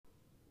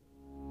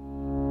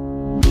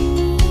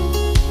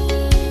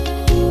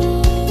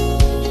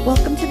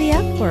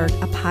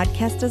Network, a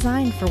podcast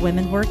designed for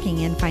women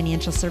working in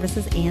financial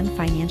services and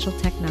financial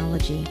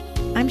technology.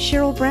 I'm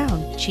Cheryl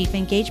Brown, Chief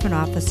Engagement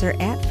Officer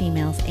at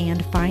Females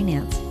and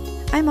Finance.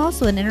 I'm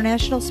also an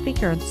international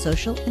speaker on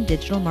social and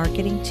digital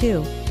marketing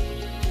too.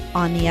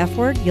 On the F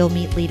Word, you'll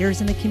meet leaders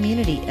in the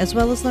community, as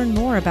well as learn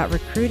more about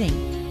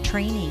recruiting,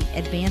 training,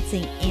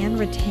 advancing, and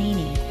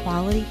retaining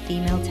quality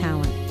female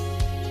talent.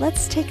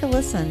 Let's take a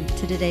listen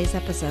to today's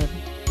episode.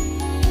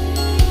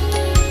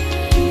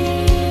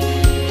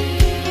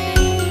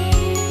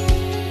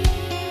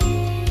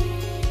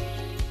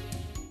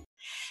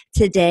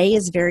 Today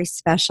is very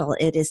special.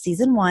 It is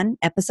season 1,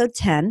 episode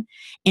 10,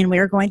 and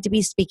we're going to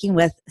be speaking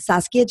with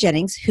Saskia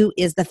Jennings, who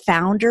is the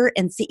founder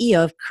and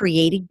CEO of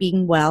Creating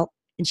Being Well,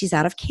 and she's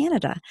out of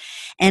Canada.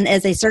 And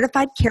as a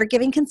certified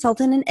caregiving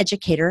consultant and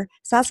educator,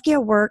 Saskia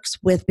works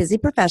with busy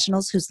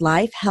professionals whose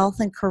life, health,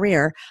 and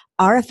career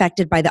are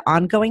affected by the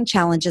ongoing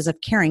challenges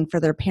of caring for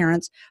their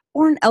parents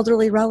or an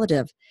elderly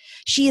relative.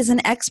 She is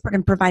an expert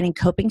in providing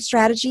coping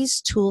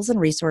strategies, tools, and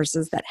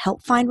resources that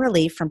help find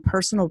relief from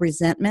personal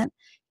resentment,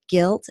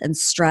 guilt, and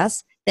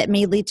stress that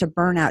may lead to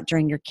burnout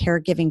during your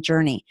caregiving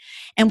journey.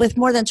 And with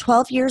more than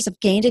 12 years of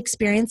gained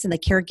experience in the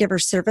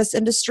caregiver service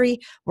industry,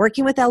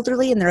 working with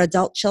elderly and their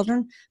adult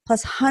children,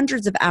 plus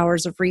hundreds of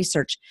hours of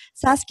research,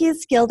 Saskia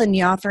is skilled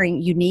in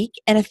offering unique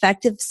and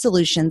effective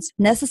solutions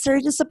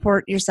necessary to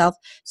support yourself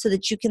so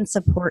that you can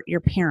support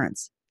your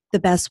parents the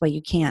best way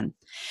you can.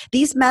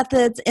 These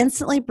methods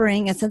instantly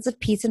bring a sense of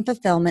peace and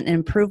fulfillment and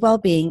improve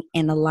well-being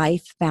and a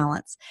life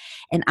balance.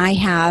 And I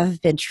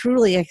have been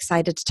truly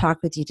excited to talk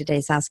with you today,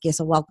 Saskia,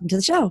 so welcome to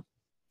the show.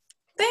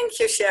 Thank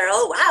you,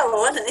 Cheryl. Wow,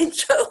 what an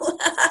intro.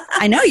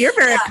 I know, you're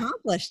very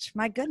accomplished.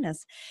 My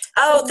goodness.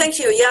 Oh, thank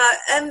you. Yeah,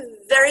 I'm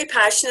very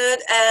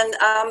passionate, and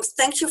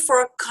thank you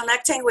for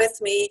connecting with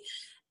me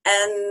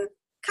and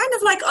kind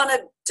of like on a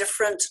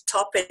different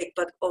topic,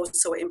 but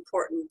also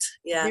important.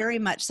 Yeah, very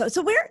much so.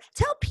 So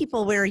tell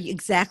people where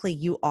exactly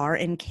you are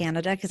in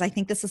Canada, because I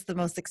think this is the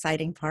most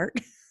exciting part.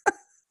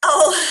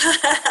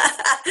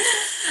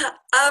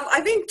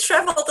 I've been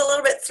traveled a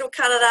little bit through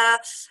Canada.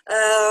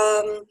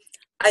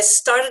 I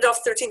started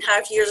off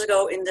 13.5 years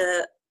ago in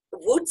the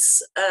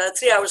woods,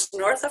 3 hours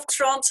north of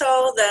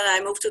Toronto. Then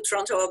I moved to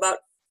Toronto about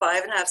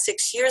 5.5,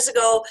 6 years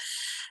ago.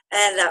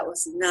 And that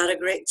was not a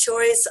great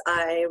choice.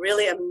 I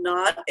really am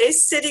not a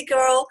city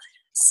girl.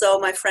 So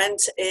my friend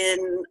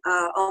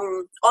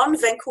on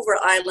Vancouver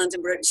Island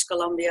in British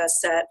Columbia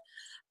said,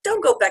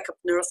 "Don't go back up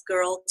north,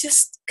 girl.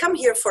 Just come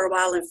here for a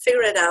while and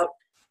figure it out."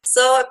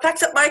 So I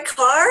packed up my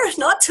car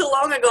not too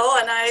long ago,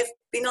 and I've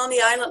been on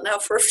the island now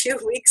for a few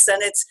weeks,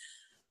 and it's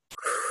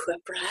a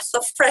breath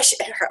of fresh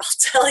air, I'll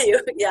tell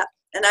you. Yeah.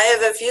 And I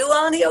have a view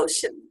on the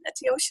ocean, at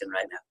the ocean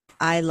right now.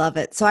 I love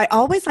it. So I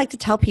always like to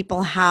tell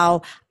people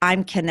how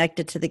I'm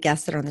connected to the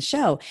guests that are on the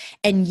show.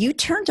 And you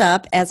turned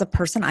up as a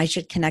person I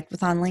should connect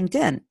with on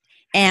LinkedIn.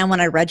 And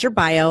when I read your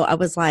bio, I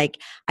was like,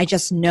 I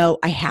just know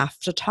I have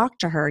to talk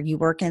to her. You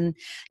work in,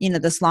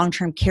 this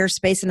long-term care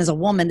space. And as a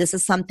woman, this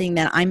is something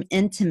that I'm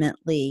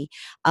intimately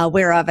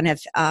aware of and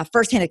have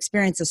firsthand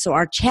experiences. So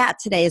our chat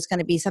today is going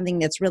to be something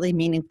that's really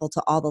meaningful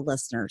to all the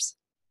listeners.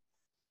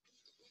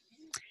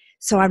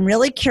 So I'm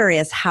really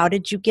curious, how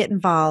did you get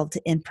involved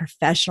in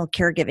professional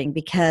caregiving?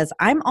 Because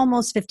I'm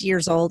almost 50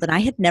 years old and I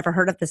had never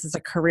heard of this as a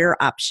career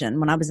option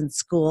when I was in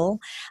school.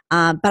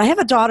 But I have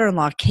a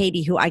daughter-in-law,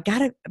 Katie, who I got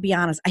to be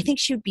honest, I think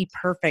she would be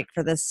perfect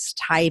for this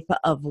type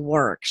of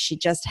work. She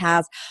just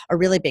has a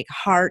really big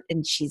heart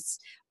and she's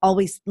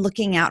always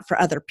looking out for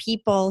other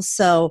people.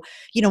 So,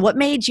 what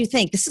made you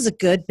think this is a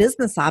good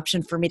business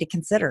option for me to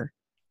consider?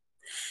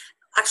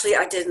 Actually,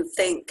 I didn't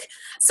think.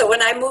 So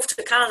when I moved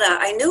to Canada,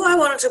 I knew I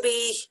wanted to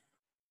be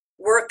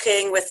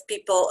working with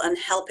people and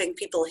helping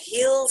people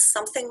heal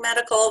something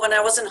medical. When I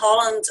was in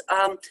Holland,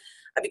 I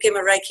became a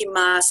Reiki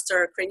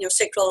master,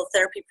 craniosacral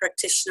therapy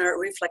practitioner,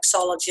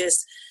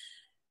 reflexologist.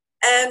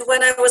 And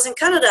when I was in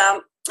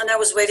Canada and I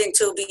was waiting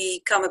to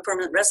become a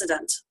permanent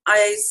resident,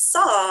 I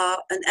saw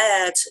an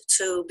ad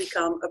to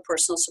become a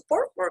personal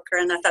support worker.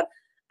 And I thought,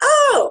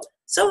 oh,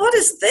 so what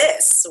is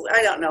this?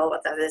 I don't know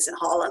what that is in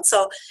Holland.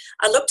 So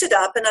I looked it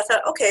up and I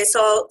thought, okay,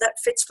 so that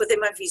fits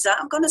within my visa.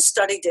 I'm going to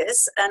study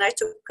this. And I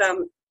took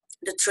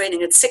the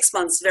training. It's 6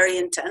 months, very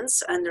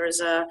intense, and there is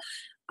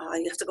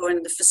you have to go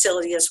into the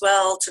facility as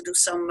well to do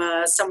some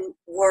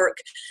work.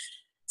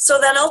 So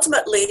then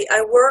ultimately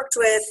I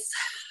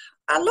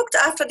looked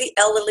after the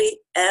elderly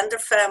and their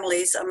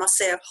families. I must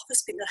say I've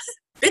always been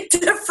a bit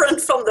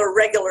different from the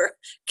regular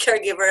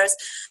caregivers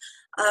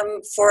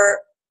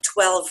for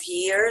 12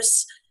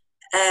 years.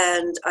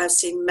 And I've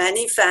seen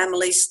many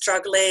families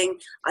struggling.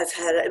 I've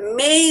had an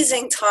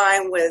amazing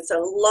time with a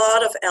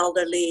lot of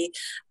elderly.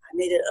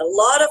 Made it a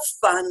lot of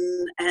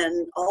fun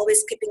and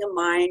always keeping in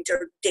mind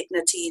their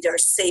dignity, their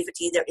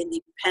safety, their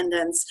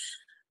independence.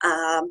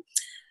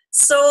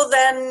 So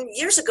then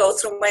years ago,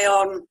 through my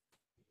own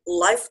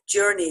life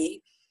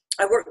journey,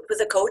 I worked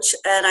with a coach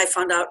and I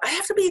found out I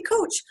have to be a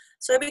coach.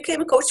 So I became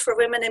a coach for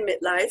women in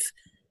midlife.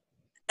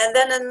 And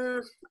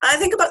then I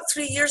think about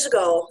 3 years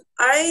ago,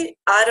 I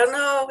don't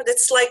know,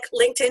 it's like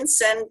LinkedIn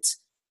sent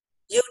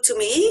you to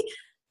me,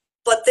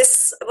 but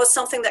this was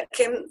something that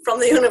came from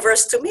the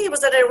universe to me,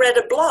 was that I read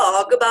a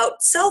blog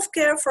about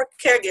self-care for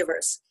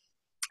caregivers.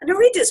 And I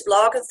read this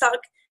blog and thought,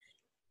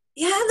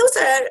 yeah, those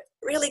are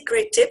really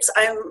great tips.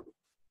 I'm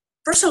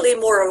personally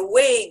more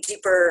way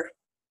deeper.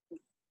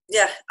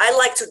 Yeah, I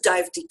like to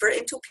dive deeper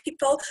into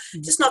people,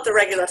 just not the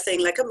regular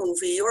thing like a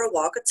movie or a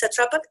walk,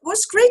 etc. But it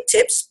was great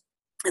tips.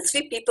 And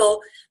 3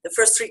 people, the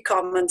first 3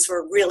 comments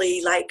were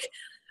really like,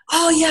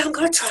 oh yeah, I'm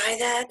going to try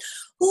that.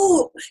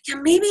 Oh, yeah,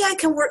 maybe I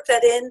can work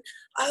that in.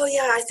 Oh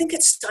yeah, I think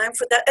it's time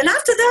for that. And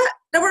after that,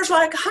 there was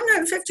like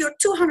 150 or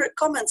 200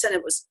 comments, and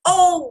it was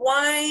all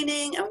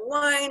whining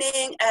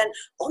and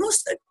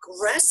almost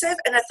aggressive.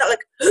 And I thought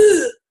like,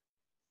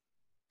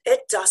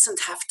 it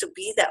doesn't have to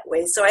be that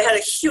way. So I had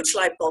a huge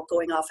light bulb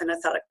going off, and I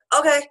thought,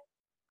 okay,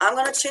 I'm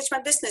going to change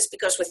my business,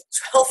 because with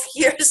 12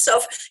 years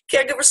of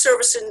caregiver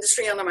service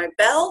industry under my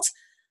belt,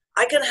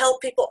 I can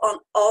help people on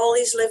all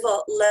these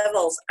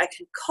levels. I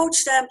can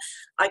coach them.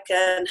 I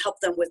can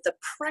help them with the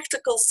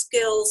practical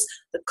skills,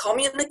 the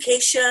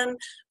communication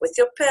with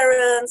your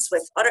parents,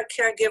 with other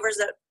caregivers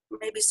that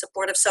may be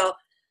supportive. So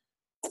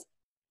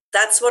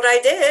that's what I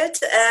did.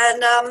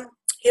 And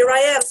here I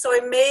am. So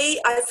in May,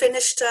 I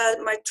finished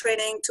my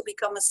training to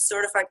become a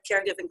certified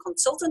caregiving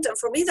consultant. And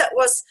for me, that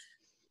was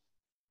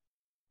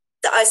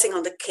the icing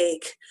on the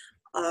cake,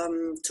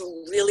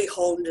 to really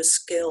hone the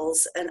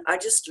skills. And I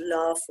just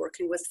love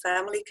working with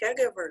family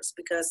caregivers,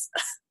 because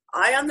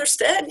I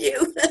understand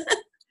you.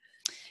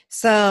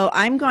 So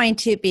I'm going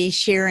to be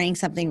sharing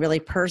something really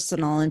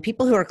personal, and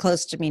people who are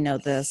close to me know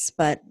this,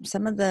 but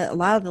a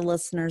lot of the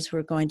listeners who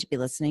are going to be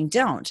listening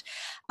don't.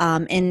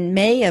 In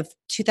May of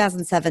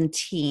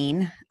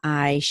 2017,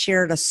 I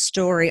shared a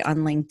story on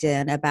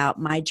LinkedIn about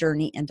my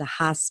journey into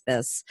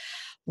hospice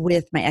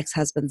with my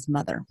ex-husband's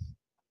mother.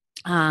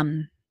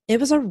 It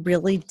was a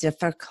really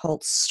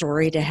difficult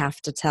story to have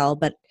to tell,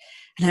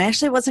 and I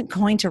actually wasn't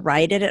going to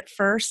write it at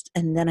first,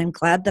 and then I'm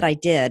glad that I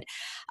did.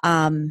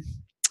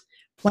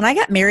 When I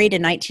got married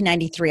in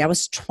 1993, I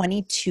was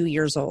 22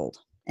 years old,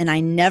 and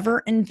I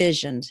never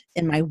envisioned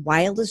in my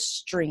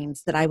wildest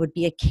dreams that I would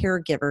be a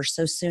caregiver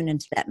so soon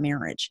into that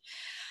marriage.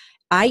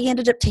 I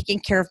ended up taking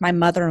care of my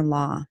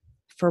mother-in-law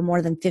for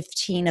more than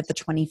 15 of the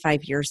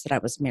 25 years that I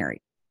was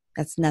married.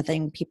 That's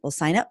nothing people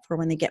sign up for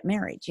when they get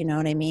married. You know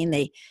what I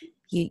mean?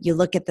 You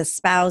look at the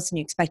spouse and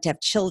you expect to have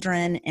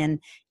children, and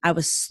I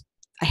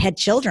had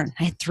children.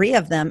 I had 3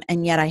 of them,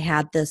 and yet I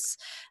had this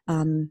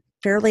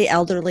fairly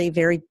elderly,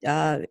 very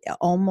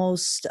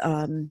almost,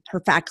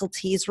 her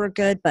faculties were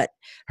good, but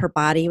her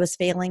body was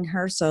failing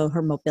her, so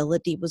her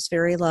mobility was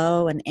very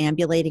low and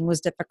ambulating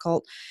was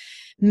difficult.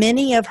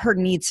 Many of her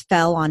needs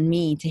fell on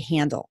me to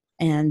handle.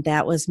 And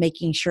that was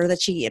making sure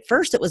that at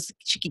first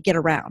she could get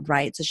around,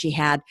 right? So she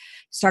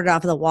started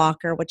off with a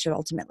walker, which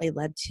ultimately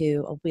led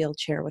to a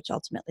wheelchair, which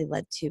ultimately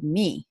led to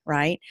me,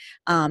 right?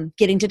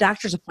 Getting to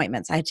doctor's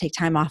appointments. I had to take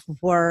time off of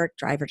work,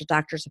 drive her to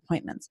doctor's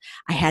appointments.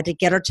 I had to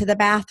get her to the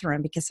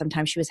bathroom because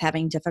sometimes she was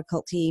having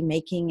difficulty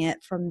making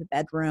it from the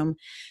bedroom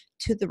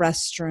to the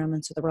restroom.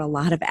 And so there were a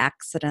lot of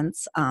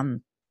accidents.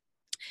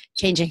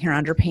 Changing her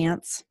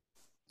underpants.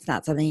 It's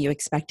not something you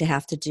expect to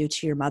have to do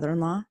to your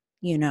mother-in-law,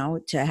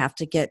 to have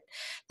to get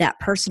that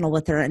personal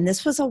with her. And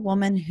this was a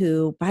woman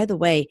who, by the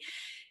way,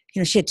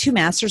 she had 2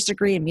 master's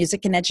degree in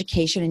music and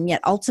education. And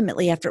yet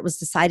ultimately, after it was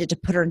decided to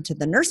put her into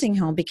the nursing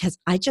home, because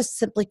I just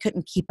simply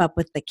couldn't keep up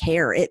with the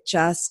care, it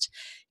just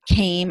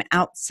came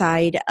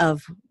outside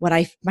of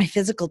my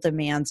physical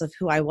demands of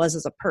who I was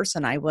as a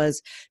person. I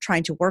was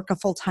trying to work a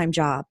full-time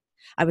job.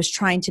 I was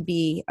trying to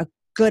be a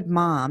good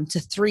mom to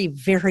 3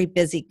 very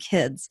busy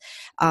kids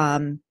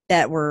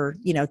that were,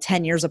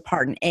 10 years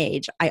apart in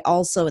age. I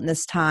also, in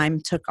this time,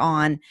 took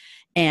on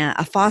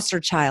a foster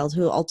child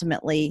who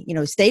ultimately,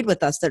 stayed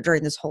with us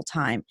during this whole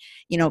time,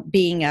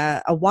 being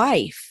a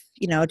wife,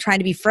 trying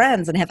to be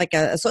friends and have like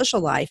a social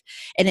life.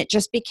 And it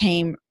just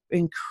became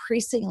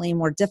increasingly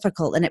more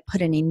difficult, and it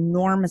put an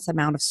enormous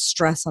amount of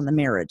stress on the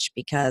marriage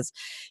because,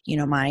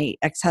 my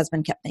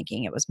ex-husband kept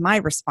thinking it was my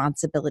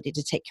responsibility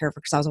to take care of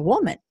her because I was a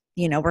woman.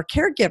 We're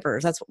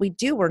caregivers. That's what we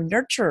do. We're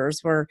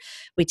nurturers.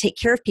 We take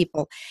care of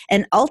people.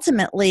 And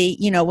ultimately,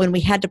 when we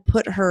had to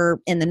put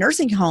her in the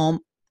nursing home,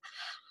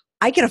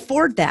 I could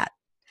afford that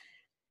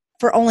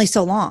for only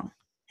so long.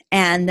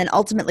 And then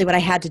ultimately what I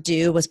had to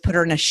do was put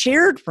her in a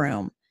shared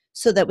room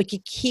so that we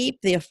could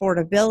keep the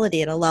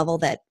affordability at a level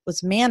that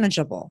was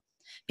manageable,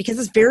 because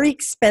it's very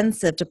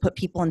expensive to put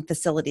people in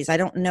facilities. I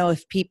don't know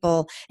if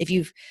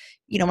you've,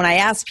 when I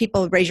ask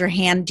people, raise your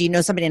hand, do you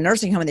know somebody in a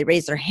nursing home, and they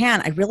raise their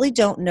hand, I really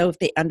don't know if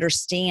they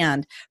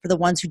understand, for the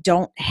ones who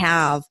don't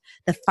have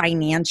the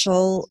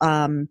financial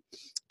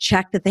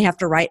check that they have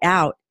to write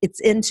out, it's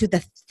into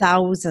the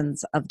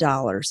thousands of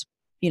dollars,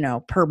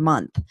 per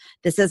month.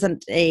 This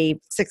isn't a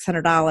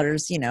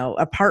 $600,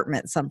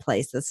 apartment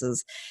someplace. This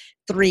is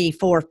 $3,000,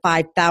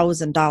 $4,000,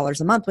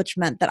 $5,000 a month, which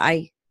meant that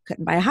I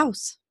couldn't buy a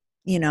house.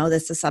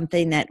 This is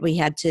something that we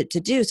had to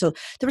do. So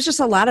there was just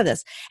a lot of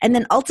this. And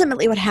then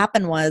ultimately what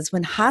happened was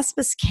when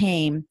hospice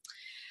came,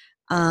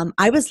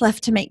 I was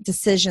left to make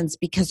decisions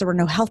because there were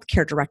no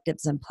healthcare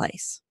directives in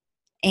place.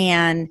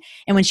 And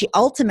when she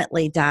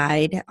ultimately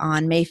died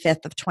on May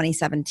 5th of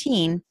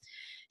 2017,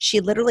 she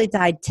literally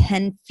died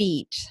 10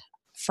 feet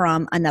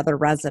from another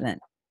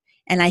resident.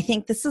 And I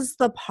think this is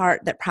the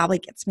part that probably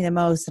gets me the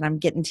most, and I'm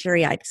getting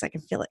teary-eyed because I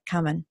can feel it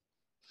coming.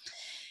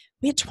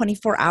 We had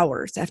 24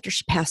 hours after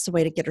she passed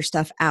away to get her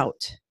stuff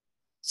out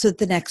so that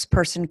the next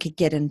person could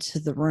get into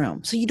the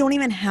room. So you don't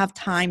even have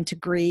time to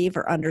grieve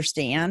or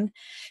understand,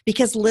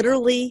 because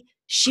literally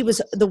she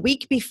was the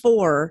week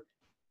before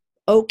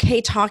okay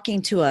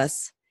talking to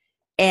us,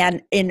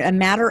 and in a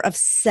matter of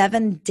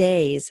 7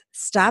 days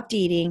stopped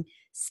eating,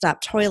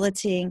 stopped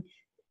toileting,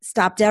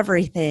 stopped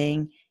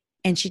everything,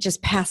 and she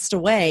just passed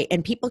away.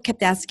 And people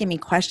kept asking me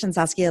questions,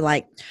 Saskia,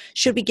 like,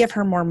 should we give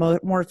her more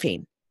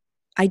morphine?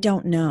 I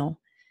don't know.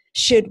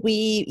 Should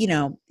we,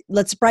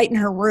 let's brighten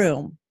her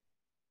room?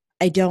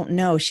 I don't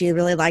know. She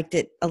really liked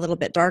it a little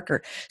bit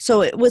darker.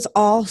 So it was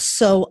all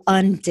so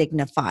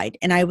undignified.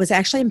 And I was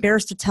actually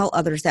embarrassed to tell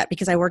others that,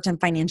 because I worked in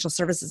financial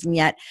services. And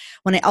yet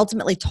when I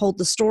ultimately told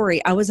the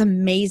story, I was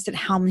amazed at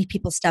how many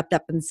people stepped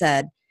up and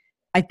said,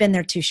 I've been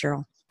there too,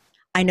 Cheryl.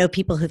 I know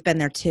people who've been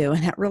there too.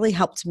 And that really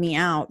helped me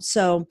out.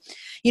 So,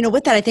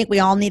 with that, I think we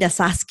all need a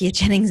Saskia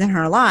Jennings in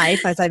our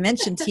life. As I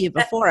mentioned to you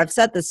before, I've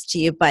said this to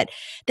you, but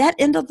that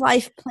end of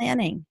life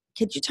planning,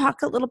 could you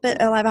talk a little bit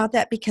about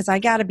that? Because I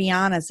got to be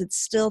honest, it's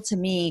still, to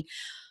me,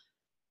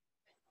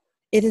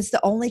 it is the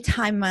only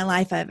time in my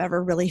life I've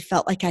ever really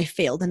felt like I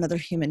failed another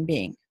human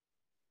being.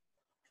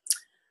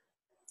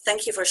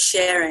 Thank you for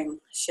sharing,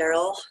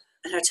 Cheryl.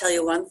 And I'll tell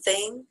you one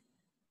thing,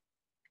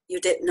 you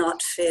did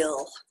not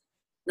fail.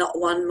 Not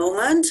one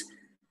moment.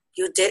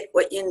 You did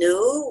what you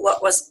knew,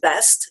 what was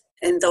best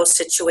in those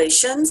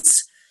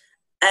situations,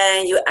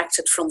 and you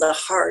acted from the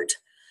heart.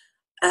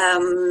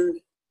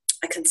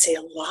 I can say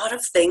a lot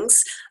of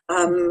things.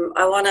 I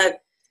want to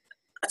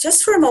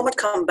just for a moment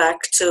come back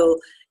to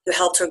you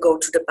helped her go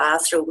to the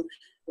bathroom.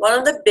 One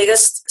of the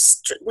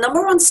biggest,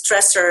 number one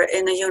stressor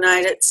in the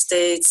United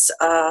States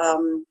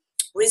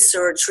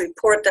research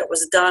report that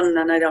was done,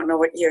 and I don't know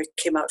what year it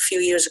came out, a few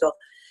years ago,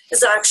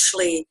 is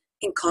actually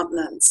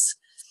incontinence.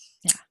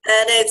 Yeah.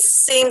 And it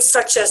seems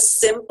such a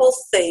simple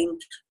thing,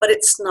 but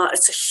it's not.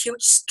 It's a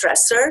huge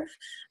stressor.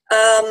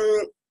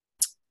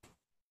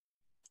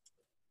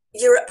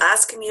 You're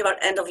asking me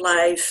about end of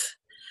life.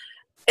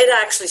 It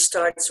actually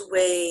starts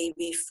way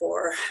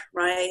before,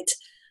 right?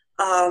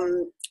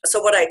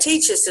 So what I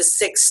teach is the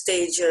 6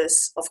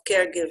 stages of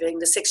caregiving,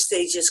 the 6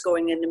 stages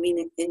going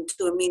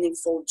into a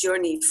meaningful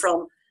journey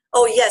from,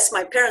 oh yes,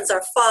 my parents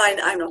are fine,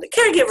 I'm not a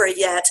caregiver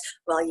yet.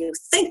 Well, you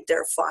think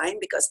they're fine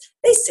because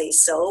they say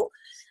so,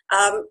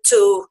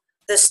 to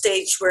the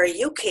stage where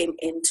you came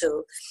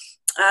into.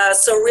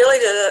 So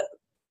really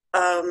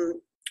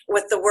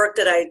with the work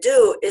that I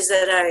do is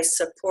that I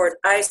support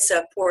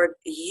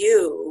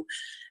you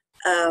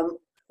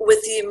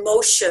with the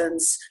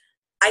emotions.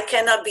 I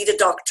cannot be the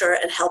doctor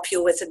and help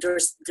you with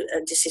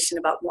a decision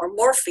about more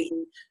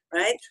morphine,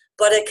 right?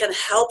 But I can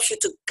help you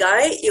to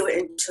guide you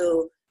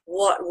into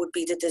what would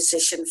be the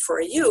decision for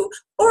you,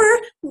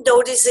 or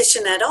no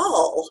decision at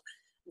all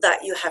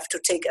that you have to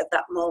take at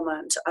that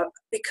moment.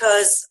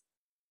 Because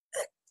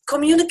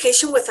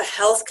communication with the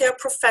healthcare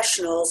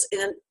professionals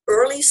in an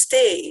early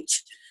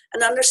stage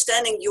and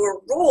understanding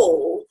your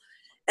role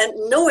and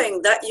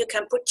knowing that you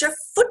can put your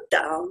foot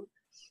down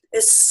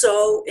is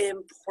so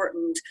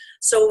important.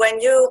 So when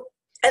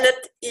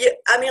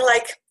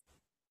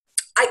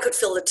I could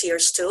feel the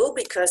tears too,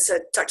 because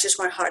it touches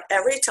my heart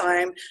every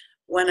time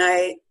when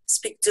I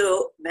speak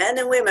to men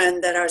and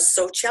women that are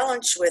so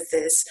challenged with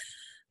this.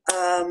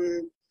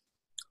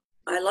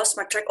 I lost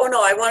my track. Oh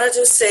no, I wanted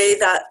to say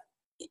that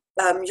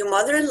your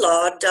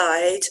mother-in-law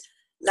died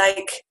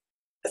like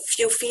a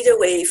few feet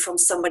away from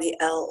somebody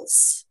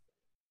else.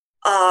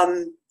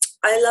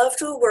 I love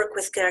to work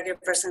with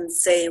caregivers and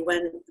say,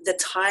 when the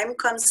time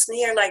comes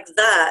near like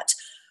that,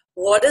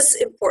 what is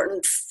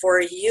important for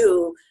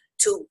you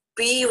to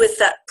be with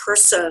that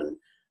person?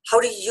 How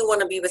do you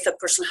want to be with that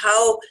person?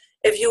 How,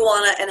 if you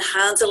want to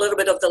enhance a little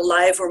bit of the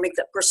life or make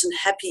that person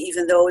happy,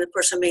 even though the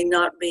person may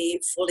not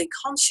be fully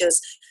conscious,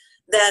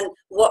 then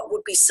what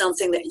would be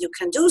something that you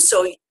can do?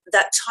 So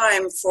that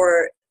time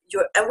for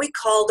your, and we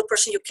call the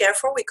person you care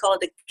for, we call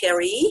it a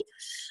caree.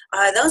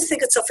 I don't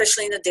think it's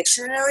officially in the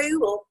dictionary,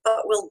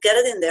 but we'll get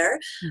it in there.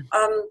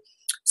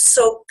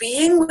 So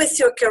being with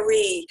your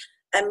caree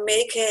and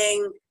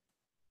making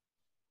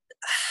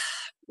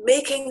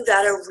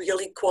that a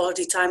really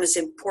quality time is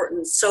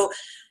important. So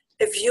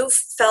if you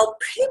felt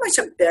pretty much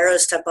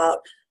embarrassed about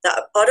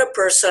that other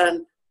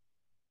person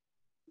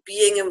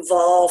being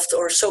involved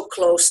or so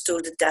close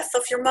to the death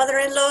of your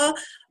mother-in-law,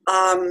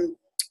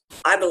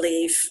 I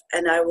believe,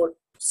 and I would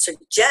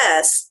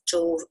suggest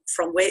to,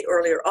 from way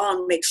earlier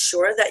on, make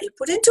sure that you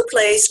put into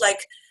place,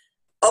 like,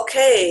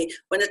 okay,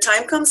 when the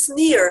time comes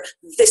near,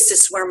 this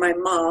is where my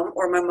mom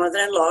or my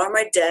mother-in-law or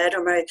my dad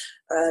or my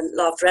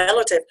loved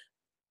relative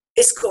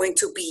is going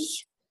to be.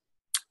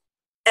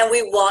 and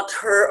we want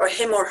her or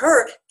him or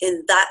her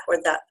in that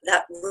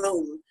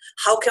room.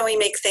 How can we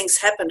make things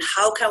happen?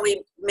 How can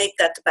we make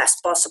that the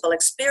best possible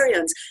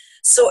experience?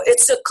 So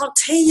it's a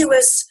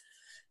continuous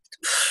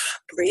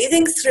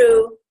breathing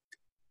through,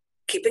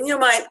 keeping your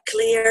mind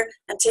clear,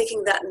 and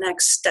taking that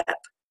next step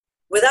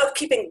without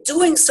keeping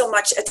doing so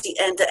much at the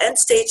end. The end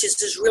stage is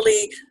just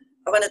really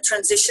when the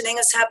transitioning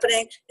is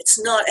happening.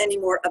 It's not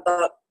anymore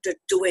about the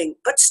doing,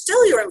 but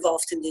still you're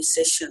involved in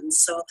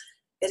decisions. So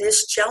it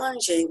is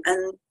challenging,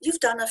 and you've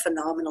done a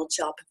phenomenal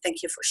job.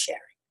 Thank you for sharing.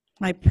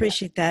 I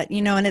appreciate that.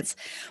 And it's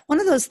one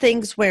of those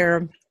things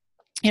where,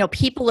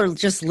 people are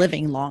just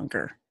living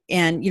longer.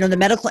 And, the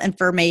medical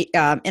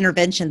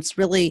interventions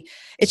really,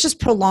 it's just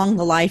prolonged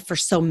the life for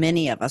so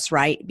many of us,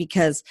 right?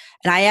 Because,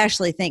 and I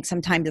actually think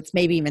sometimes it's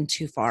maybe even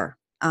too far,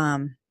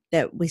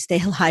 that we stay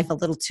alive a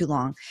little too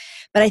long.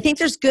 But I think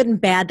there's good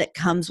and bad that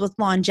comes with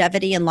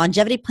longevity. And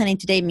longevity planning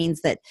today means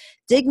that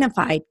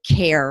dignified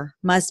care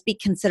must be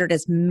considered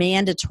as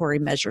mandatory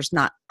measures,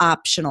 not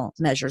optional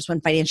measures, when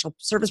financial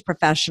service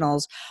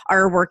professionals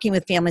are working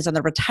with families on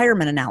their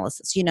retirement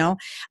analysis.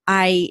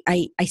 I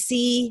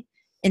see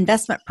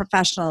investment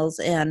professionals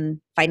and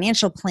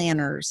financial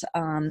planners,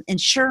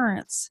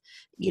 insurance,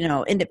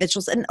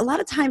 individuals. And a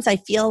lot of times I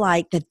feel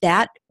like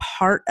that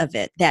part of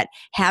it, that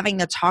having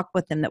the talk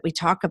with them that we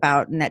talk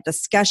about in that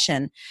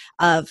discussion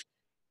of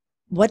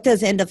what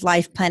does end of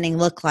life planning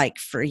look like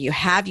for you?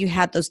 Have you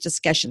had those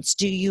discussions?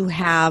 Do you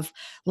have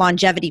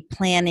longevity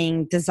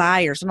planning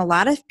desires? And a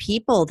lot of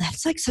people,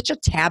 that's like such a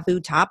taboo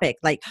topic.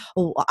 Like,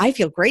 oh, I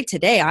feel great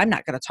today. I'm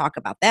not going to talk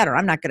about that, or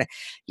I'm not going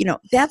to,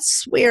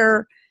 that's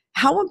where.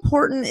 How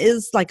important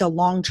is like a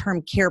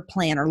long-term care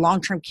plan or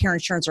long-term care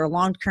insurance or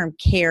long-term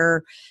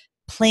care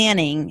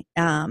planning?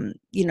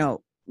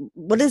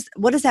 What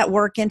does that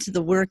work into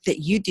the work that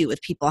you do with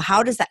people?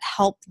 How does that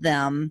help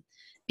them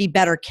be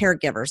better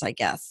caregivers, I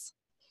guess?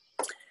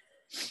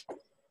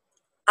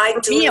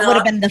 It would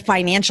have been the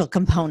financial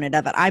component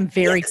of it. I'm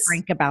very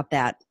frank about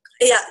that.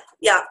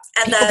 Yeah.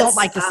 And people don't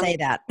like to say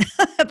that,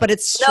 but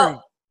it's true.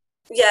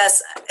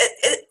 Yes,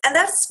 and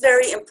that's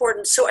very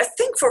important. So I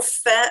think for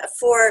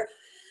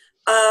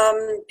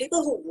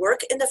people who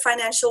work in the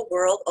financial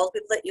world, all the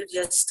people that you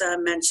just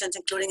mentioned,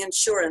 including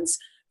insurance,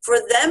 for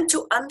them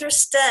to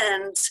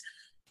understand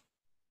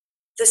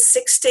the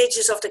 6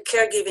 stages of the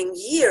caregiving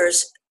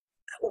years,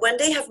 when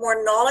they have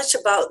more knowledge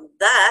about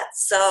that,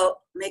 so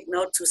make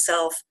note to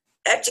self,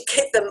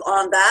 educate them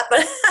on that,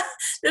 but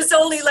there's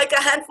only like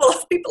a handful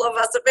of people of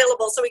us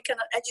available, so we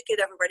cannot educate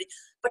everybody.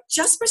 But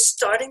just by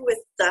starting with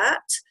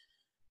that,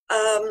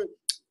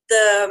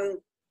 the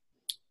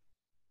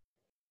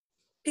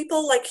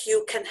people like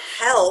you can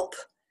help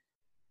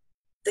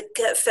the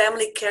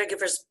family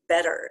caregivers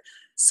better.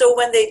 So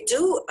when they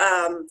do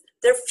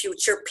their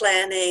future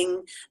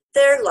planning,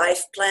 their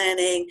life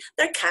planning,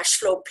 their cash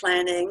flow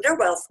planning, their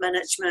wealth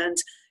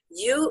management,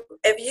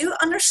 if you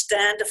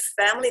understand the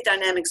family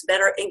dynamics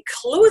better,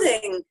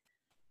 including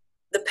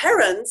the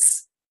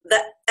parents,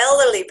 the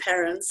elderly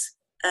parents,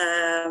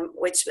 and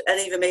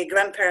even maybe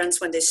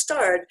grandparents when they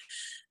start,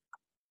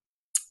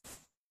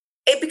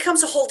 it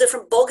becomes a whole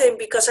different ballgame,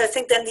 because I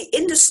think then the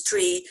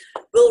industry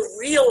will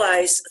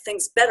realize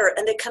things better,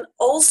 and they can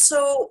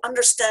also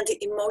understand the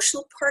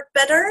emotional part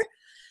better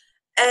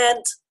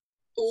and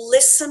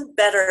listen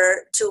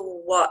better to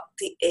what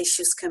the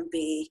issues can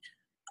be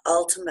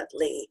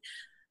ultimately.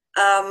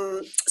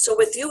 So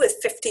with you, with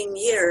 15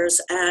 years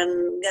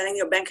and getting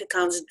your bank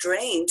accounts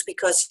drained,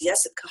 because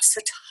yes, it costs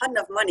a ton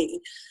of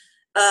money.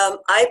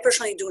 I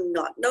personally do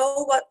not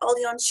know what all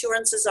the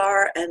insurances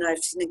are, and I've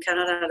seen in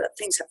Canada that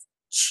things have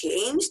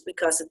changed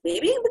because it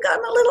maybe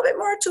gotten a little bit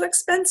more too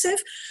expensive.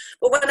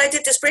 But when I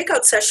did this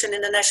breakout session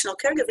in the National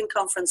Caregiving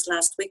Conference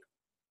last week,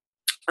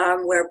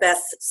 where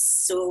Beth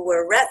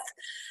Sue-Reth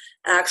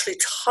actually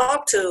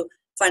talked to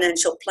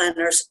financial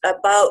planners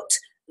about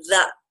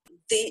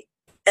the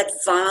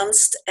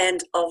advanced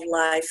end of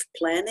life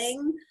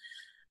planning,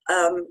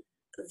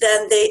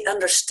 then they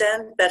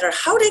understand better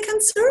how they can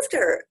serve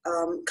their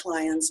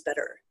clients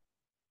better.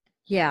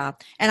 Yeah.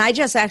 And I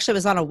just actually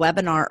was on a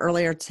webinar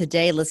earlier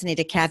today listening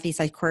to Kathy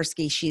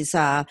Sikorsky.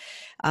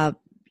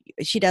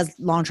 She does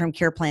long-term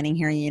care planning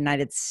here in the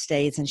United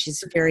States, and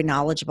she's very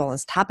knowledgeable on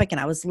this topic. And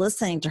I was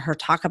listening to her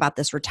talk about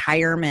this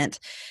retirement,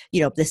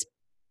 this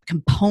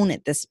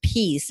component, this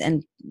piece.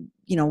 And,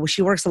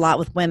 she works a lot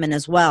with women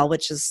as well,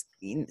 which is,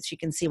 you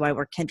can see why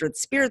we're kindred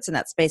spirits in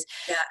that space.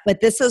 Yeah.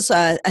 But this is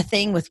a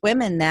thing with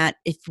women that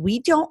if we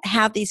don't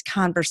have these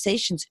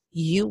conversations,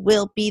 you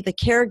will be the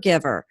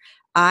caregiver.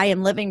 I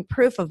am living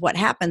proof of what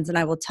happens. And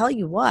I will tell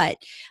you what,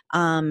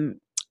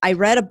 I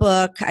read a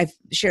book, I've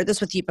shared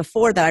this with you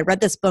before, that I read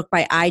this book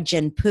by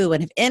Ai-jen Poo.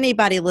 And if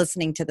anybody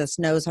listening to this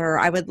knows her,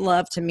 I would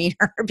love to meet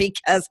her,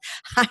 because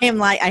I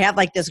have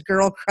like this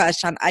girl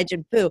crush on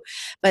Ai-jen Poo.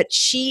 But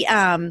she,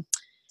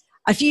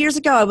 a few years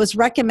ago, I was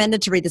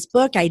recommended to read this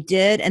book. I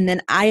did. And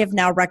then I have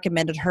now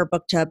recommended her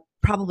book to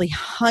probably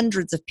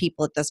hundreds of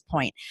people at this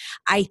point.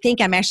 I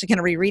think I'm actually going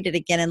to reread it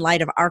again in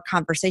light of our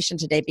conversation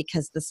today,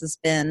 because this has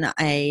been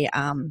it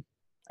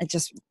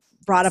just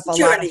brought up a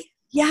lot of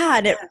Yeah,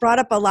 and it Yeah. brought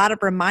up a lot of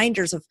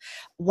reminders of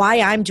why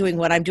I'm doing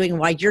what I'm doing,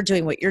 why you're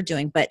doing what you're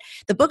doing. But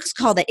the book is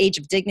called The Age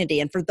of Dignity.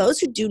 And for those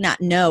who do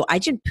not know,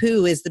 Ajin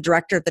Poo is the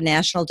director of the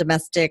National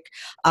Domestic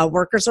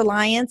Workers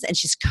Alliance, and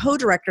she's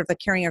co-director of the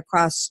Caring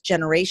Across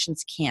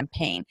Generations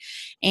campaign.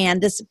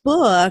 And this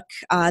book,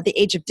 The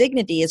Age of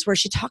Dignity, is where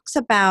she talks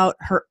about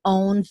her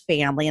own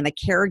family and the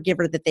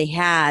caregiver that they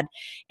had.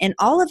 And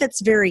all of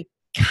it's very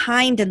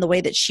kind in the way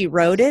that she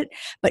wrote it,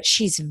 but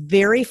she's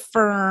very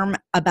firm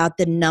about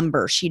the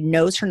numbers. She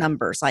knows her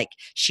numbers, like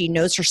she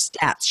knows her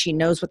stats. She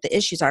knows what the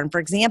issues are. And for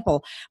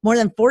example, more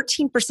than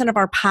 14% of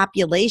our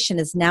population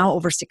is now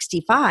over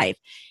 65.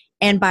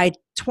 And by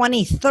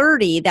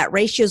 2030, that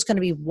ratio is going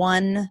to be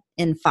 1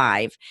 in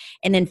 5.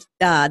 And then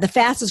the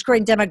fastest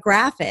growing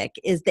demographic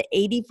is the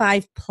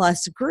 85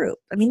 plus group.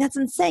 I mean, that's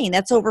insane.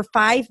 That's over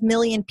 5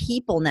 million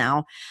people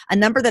now, a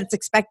number that's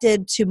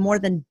expected to more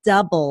than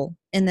double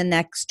in the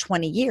next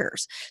 20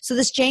 years. So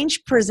this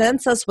change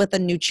presents us with a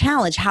new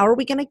challenge. How are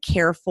we going to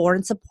care for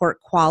and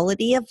support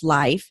quality of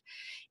life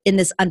in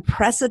this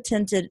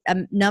unprecedented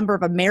number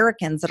of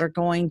Americans that are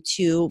going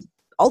to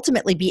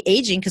ultimately be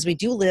aging, because we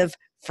do live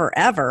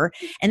forever?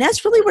 And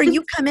that's really where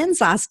you come in,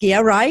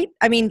 Saskia, right?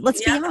 I mean,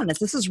 let's be Yeah.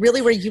 honest. This is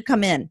really where you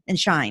come in and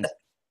shine.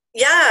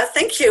 Yeah,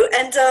 thank you.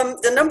 And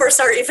the numbers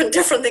are even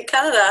different in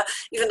Canada,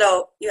 even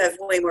though you have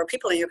way more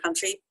people in your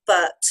country.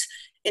 But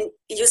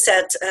you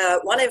said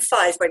 1 in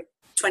 5 by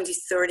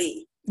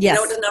 2030. Yes. You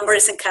know what the number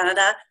is in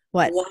Canada?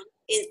 What? 1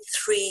 in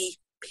 3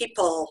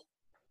 people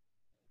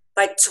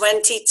by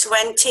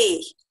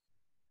 2020.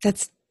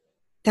 That's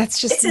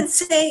just It's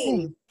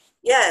insane.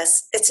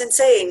 Yes, it's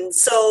insane.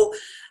 So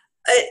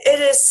it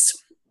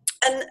is,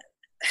 and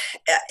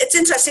it's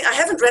interesting. I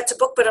haven't read the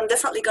book, but I'm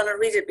definitely going to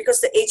read it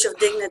because The Age of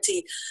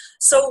Dignity.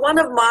 So one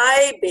of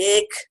my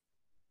big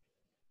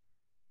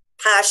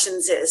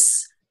passions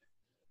is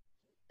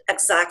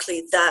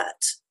exactly that.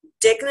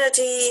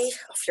 Dignity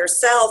of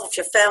yourself, of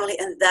your family,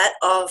 and that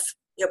of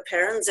your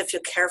parents if you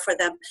care for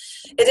them.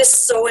 It is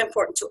so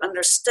important to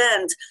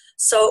understand.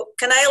 So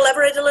can I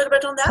elaborate a little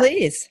bit on that?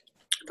 Please.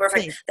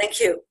 Perfect. Please. Thank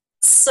you.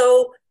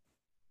 So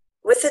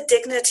with the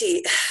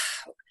dignity,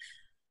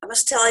 I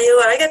must tell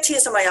you, I get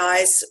tears in my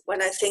eyes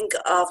when I think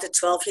of the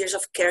 12 years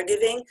of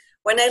caregiving.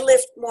 When I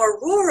lived more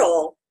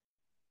rural,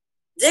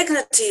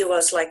 dignity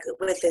was like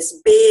with this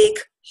big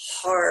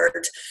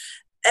heart.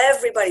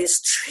 Everybody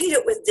is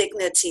treated with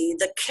dignity.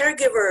 The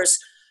caregivers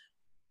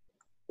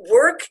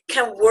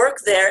can work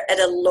there at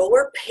a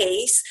lower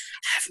pace,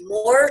 have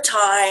more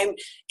time,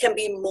 can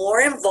be more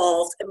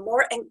involved and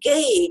more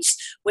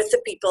engaged with the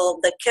people,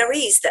 the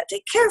carees that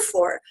they care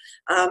for.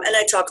 And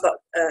I talk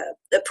about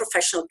the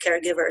professional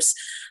caregivers.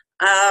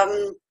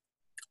 Then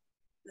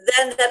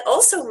that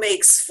also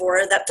makes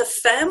for that the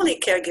family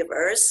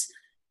caregivers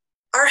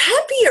are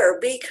happier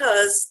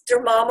because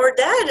their mom or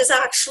dad is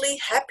actually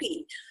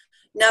happy.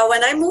 Now,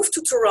 when I moved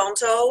to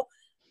Toronto,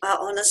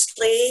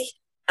 honestly,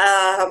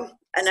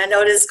 and I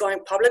know this is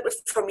going public, but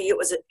for me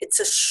it's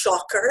a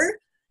shocker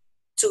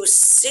to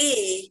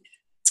see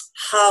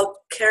how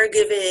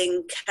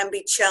caregiving can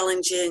be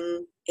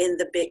challenging in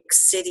the big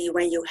city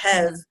when you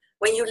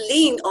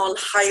lean on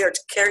hired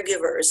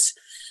caregivers.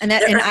 And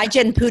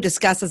Ajin Poo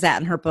discusses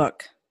that in her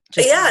book.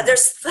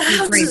 There's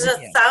thousands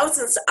and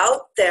thousands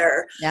out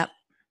there. Yep.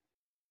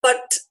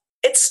 But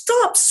it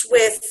stops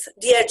with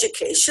the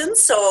education.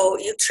 So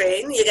you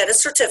train, you get a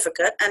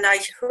certificate. And I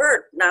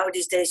heard now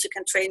these days you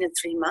can train in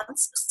 3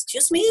 months.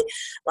 Excuse me?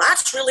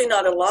 That's really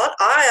not a lot.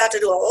 I had to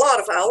do a lot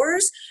of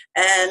hours.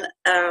 And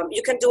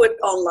you can do it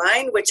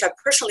online, which I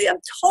personally am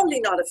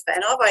totally not a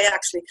fan of. I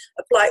actually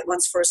applied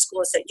once for a school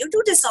and said, you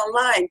do this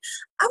online.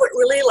 I would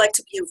really like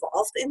to be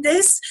involved in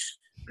this.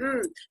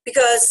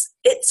 Because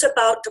it's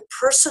about the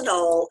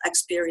personal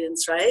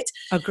experience, right?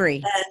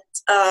 Agree.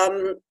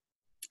 And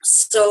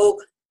so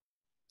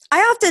I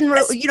often,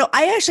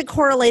 I actually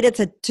correlate it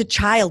to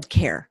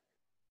childcare.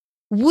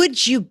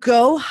 Would you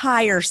go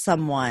hire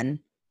someone?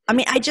 I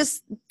mean,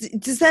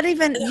 does that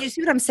even, you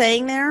see what I'm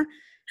saying there?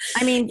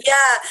 I mean.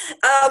 Yeah,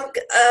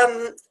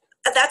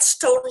 that's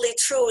totally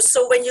true.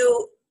 So when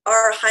you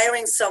are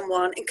hiring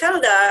someone, in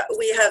Canada,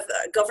 we have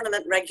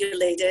government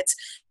regulated,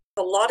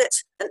 allotted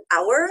an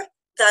hour,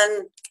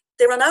 then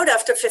they run out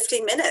after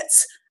 15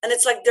 minutes. And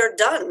it's like they're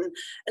done.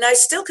 And I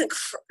still can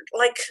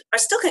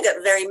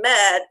get very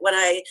mad when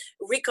I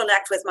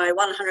reconnect with my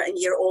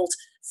 100-year-old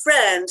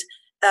friend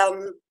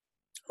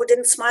who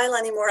didn't smile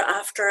anymore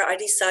after I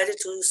decided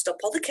to stop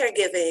all the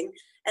caregiving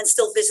and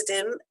still visit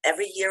him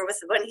every year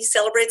when he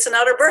celebrates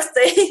another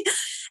birthday.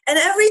 And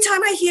every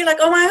time I hear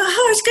oh my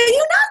gosh, can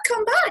you not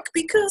come back?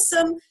 Because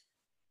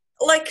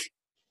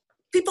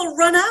people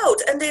run out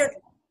and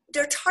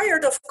they're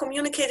tired of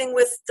communicating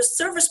with the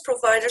service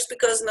providers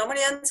because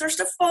nobody answers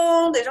the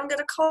phone, they don't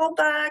get a call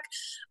back,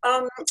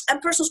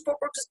 and personal support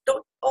workers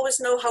don't always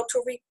know how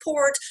to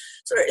report.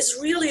 So there is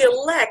really a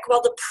lack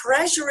while the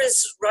pressure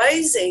is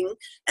rising.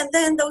 And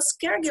then those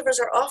caregivers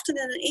are often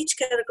in an age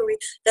category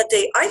that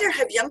they either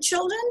have young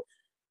children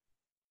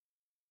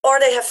or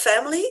they have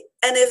family.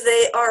 And if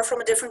they are from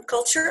a different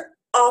culture,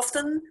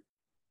 often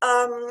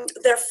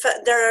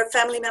their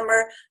family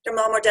member, their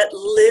mom or dad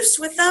lives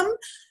with them.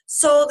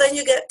 So then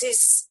you get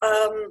this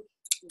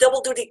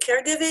double duty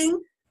caregiving,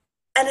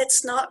 and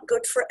it's not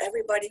good for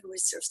everybody who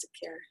deserves the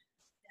care.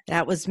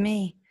 That was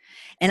me.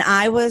 And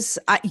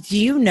do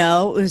you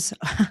know, it was,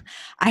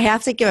 I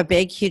have to give a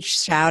big, huge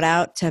shout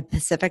out to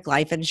Pacific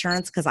Life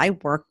Insurance because I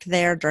worked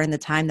there during the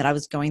time that I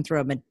was going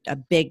through a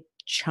big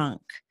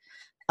chunk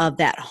of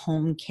that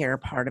home care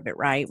part of it,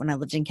 right? When I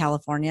lived in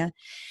California.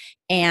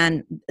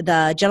 And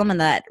the gentleman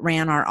that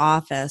ran our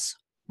office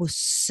was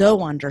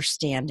so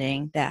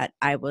understanding that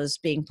I was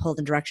being pulled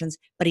in directions,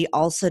 but he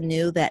also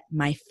knew that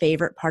my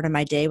favorite part of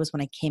my day was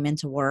when I came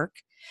into work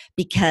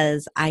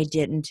because I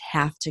didn't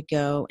have to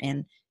go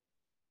and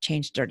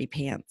change dirty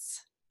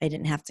pants. I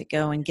didn't have to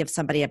go and give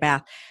somebody a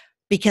bath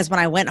because when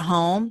I went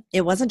home,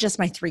 it wasn't just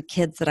my 3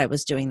 kids that I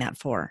was doing that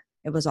for.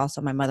 It was also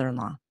my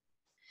mother-in-law.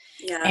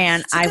 Yeah.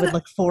 And So I would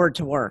look forward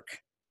to work.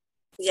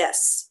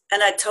 Yes.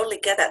 And I totally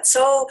get that.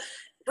 So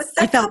with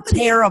that I felt company,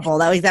 terrible.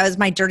 That was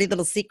my dirty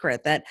little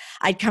secret that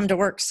I'd come to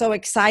work so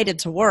excited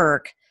to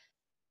work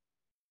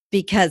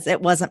because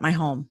it wasn't my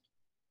home.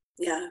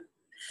 yeah.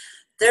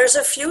 There's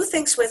a few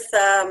things with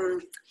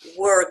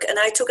work, and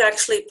I took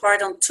actually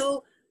part on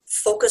 2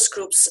 focus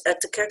groups at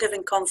the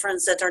caregiving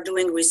conference that are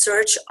doing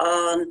research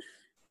on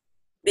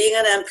being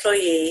an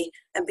employee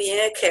and being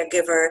a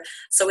caregiver.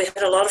 So we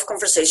had a lot of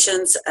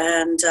conversations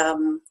and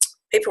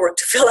paperwork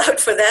to fill out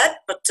for that,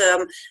 but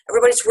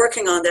everybody's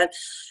working on that.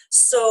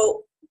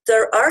 So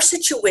there are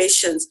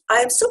situations,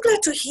 I'm so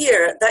glad to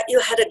hear that you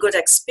had a good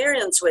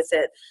experience with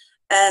it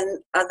and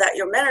that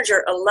your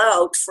manager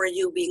allowed for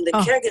you being the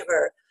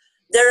caregiver.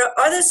 There are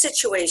other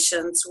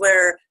situations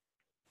where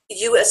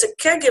you as a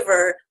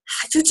caregiver,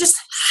 you just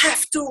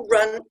have to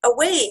run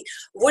away.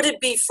 Would it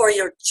be for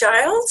your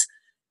child?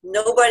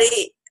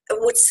 Nobody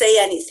would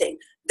say anything.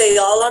 They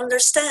all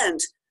understand.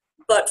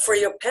 But for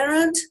your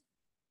parent,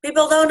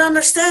 people don't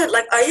understand.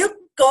 Like, are you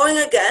going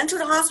again to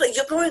the hospital?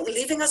 You're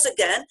leaving us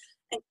again?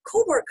 And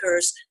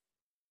coworkers,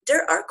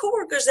 there are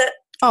coworkers that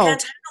can't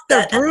handle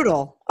that. They're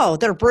brutal.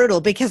 They're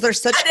brutal because they're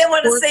such. I didn't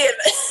want to say it.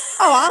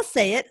 I'll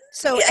say it.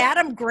 So Yeah.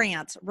 Adam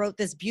Grant wrote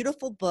this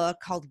beautiful book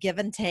called Give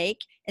and Take.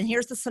 And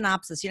here's the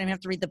synopsis. You don't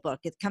have to read the book.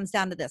 It comes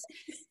down to this.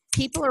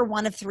 People are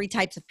one of 3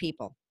 types of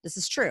people. This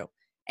is true.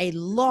 A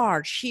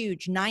large,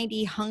 huge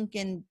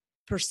 90%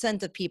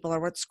 of people are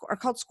what are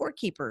called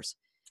scorekeepers.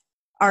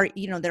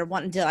 They're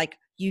wanting to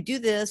you do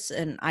this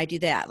and I do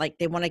that. Like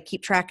they want to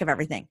keep track of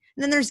everything.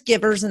 And then there's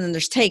givers and then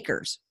there's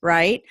takers,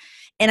 right?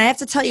 And I have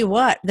to tell you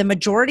what, the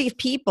majority of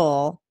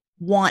people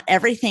want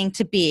everything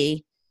to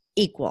be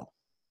equal.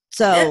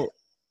 So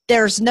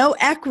there's no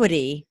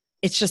equity.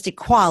 It's just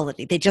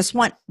equality. They don't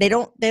want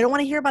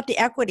to hear about the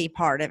equity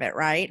part of it,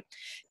 right?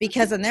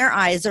 Because in their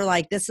eyes, they're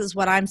like, this is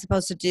what I'm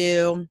supposed to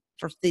do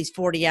for these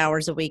 40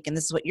 hours a week. And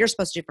this is what you're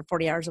supposed to do for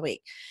 40 hours a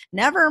week.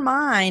 Never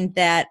mind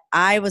that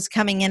I was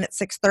coming in at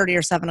 6:30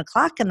 or 7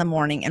 o'clock in the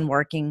morning and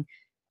working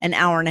an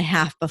hour and a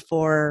half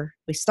before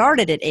we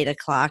started at 8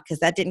 o'clock because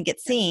that didn't get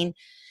seen,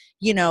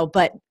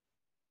 but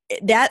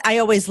that I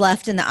always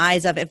left in the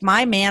eyes of if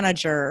my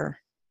manager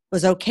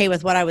was okay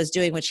with what I was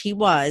doing, which he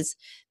was,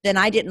 then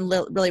I didn't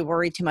really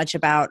worry too much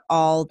about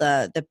all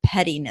the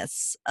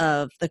pettiness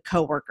of the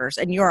coworkers.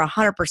 And you're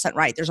 100%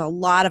 right. There's a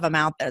lot of them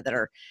out there that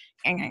are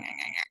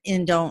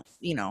and don't,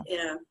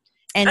 Yeah.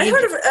 And I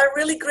heard a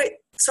really great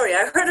story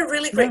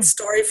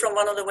from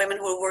one of the women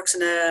who works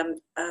in a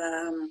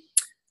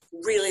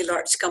really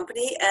large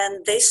company,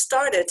 and they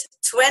started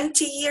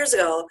 20 years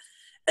ago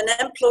an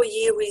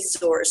employee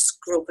resource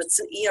group. It's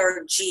an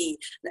ERG,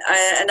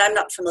 and I'm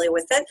not familiar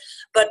with it,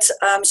 but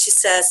she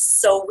says,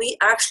 so we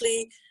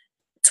actually,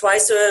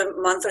 twice a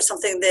month or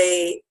something,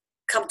 they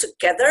come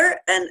together,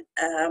 and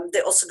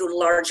they also do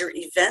larger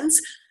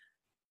events,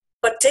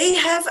 but they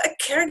have a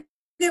caregiver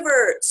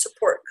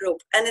support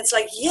group, and it's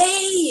like,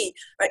 yay,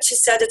 right? She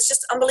said, it's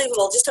just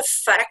unbelievable, just a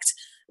fact.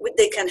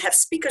 They can have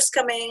speakers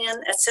coming in,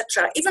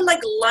 etc. Even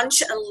like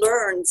lunch and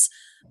learns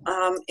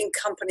in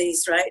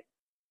companies, right?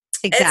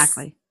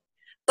 Exactly.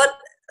 But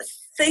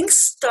things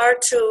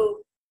start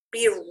to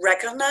be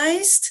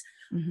recognized.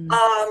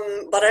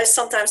 Mm-hmm. But I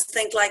sometimes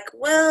think like,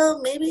 well,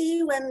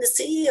 maybe when the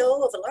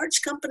CEO of a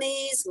large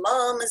company's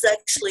mom is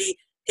actually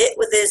hit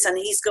with this and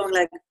he's going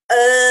like,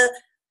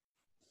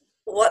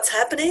 what's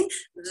happening,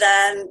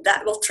 then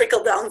that will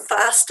trickle down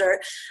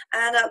faster.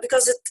 And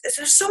because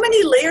there's so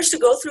many layers to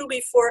go through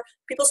before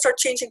people start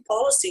changing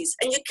policies.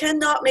 And you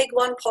cannot make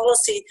one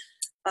policy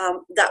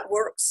that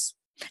works.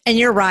 And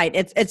you're right.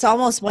 It's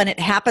almost when it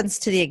happens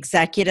to the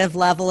executive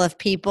level of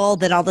people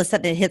that all of a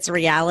sudden it hits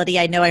reality.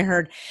 I know I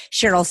heard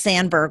Sheryl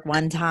Sandberg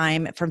one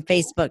time from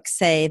Facebook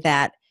say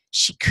that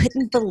she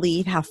couldn't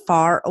believe how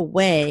far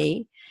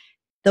away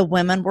the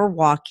women were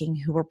walking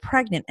who were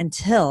pregnant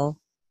until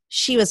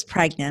she was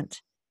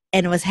pregnant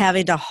and was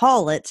having to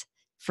haul it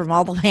from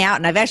all the way out.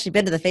 And I've actually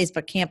been to the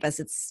Facebook campus.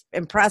 It's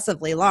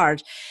impressively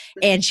large.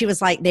 And she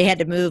was like, they had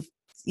to move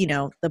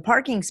the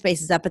parking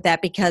spaces up at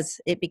that because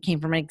it became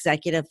from an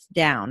executive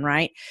down,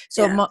 right?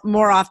 So Yeah.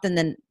 more often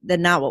than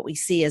not, what we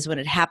see is when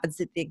it happens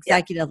at the Yeah.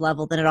 executive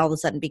level, then it all of a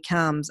sudden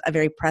becomes a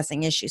very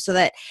pressing issue. So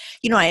that,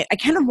 I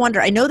kind of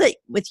wonder, I know that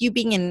with you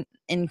being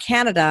in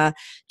Canada,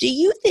 do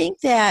you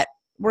think that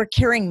we're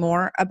caring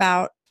more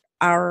about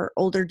our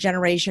older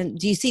generation?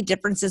 Do you see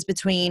differences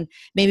between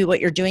maybe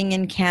what you're doing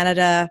in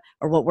Canada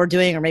or what we're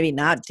doing or maybe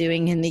not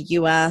doing in the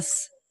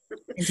US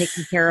in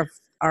taking care of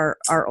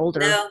our older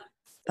Now,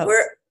 folks?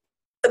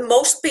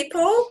 most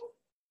people,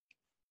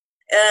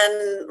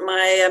 and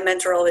my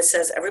mentor always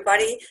says,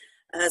 everybody,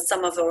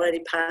 some have already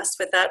passed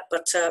with that,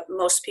 but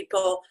most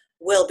people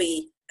will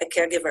be a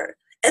caregiver.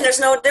 And there's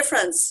no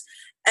difference.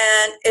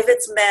 And if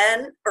it's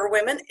men or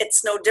women,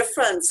 it's no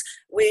difference.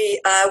 We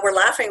were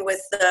laughing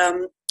with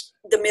the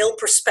male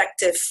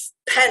perspective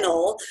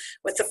panel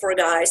with the 4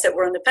 guys that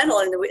were on the panel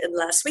in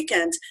last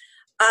weekend.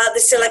 They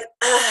say like,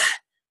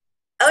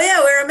 oh yeah,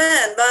 we're a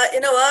man, but you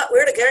know what?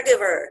 We're the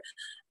caregiver.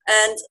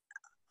 And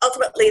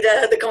ultimately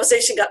the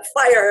conversation got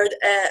fired.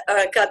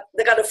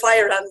 They got a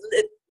fire on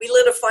it. We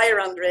lit a fire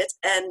under it,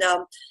 and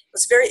it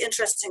was very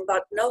interesting.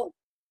 But no,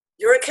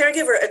 you're a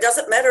caregiver. It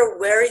doesn't matter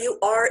where you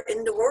are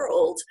in the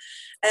world.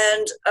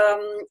 And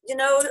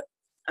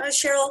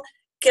Cheryl,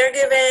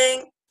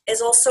 caregiving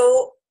is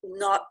also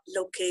not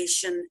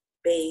location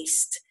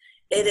based.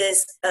 It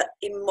is an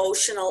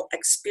emotional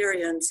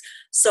experience.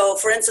 So,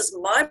 for instance,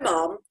 my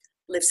mom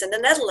lives in the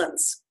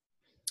Netherlands.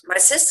 My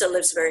sister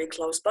lives very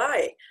close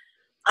by.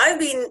 I've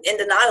been in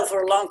denial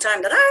for a long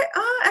time that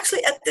I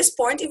actually, at this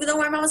point, even though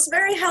my mom is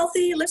very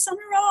healthy, lives on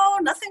her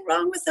own, nothing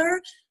wrong with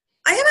her,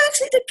 I am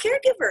actually the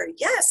caregiver,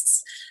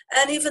 yes.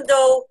 And even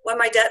though when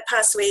my dad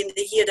passed away in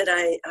the year that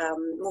I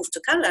moved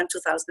to Canada in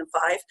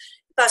 2005, he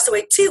passed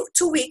away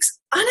two weeks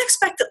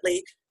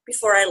unexpectedly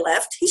before I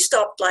left. He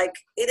stopped,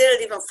 he did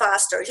it even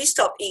faster. He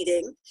stopped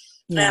eating.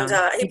 Yeah,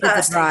 And he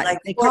passed in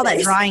they 4 call that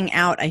days. drawing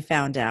out, I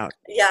found out.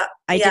 Yeah.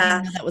 I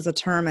didn't know that was a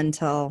term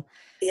until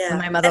when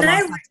my mother-in-law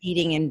stopped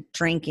eating and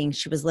drinking.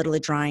 She was literally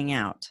drying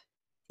out.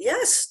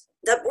 Yes,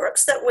 that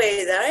works that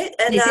way, right?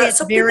 And they say it's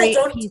so very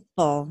people don't.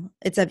 peaceful.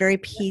 It's a very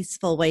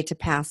peaceful way to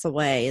pass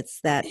away.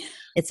 It's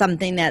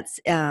something that's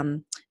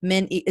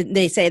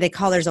they say they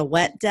call there's a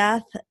wet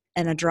death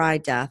and a dry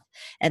death.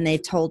 And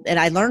and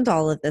I learned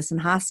all of this in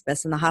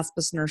hospice, and the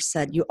hospice nurse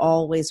said, you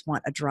always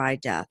want a dry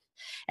death.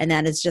 And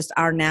that is just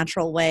our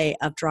natural way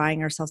of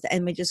drying ourselves.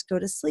 And we just go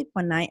to sleep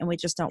one night and we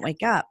just don't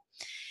wake up.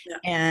 Yeah.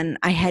 And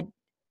I had,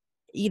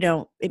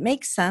 it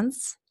makes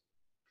sense.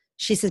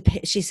 She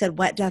said,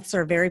 wet deaths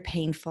are very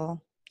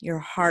painful. Your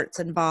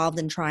heart's involved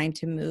in trying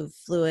to move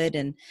fluid,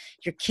 and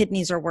your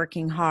kidneys are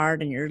working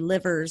hard, and your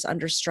liver's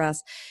under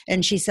stress.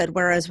 And she said,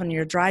 whereas when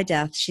you're dry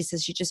death, she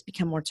says, you just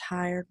become more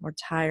tired,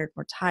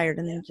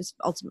 and then you just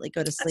ultimately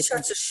go to sleep. It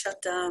starts to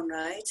shut down,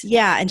 right?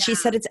 Yeah. And she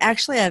said, it's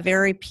actually a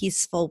very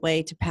peaceful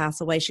way to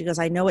pass away. She goes,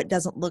 I know it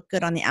doesn't look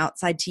good on the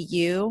outside to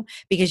you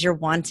because you're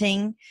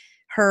wanting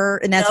her.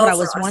 And that's what I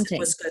was wanting. It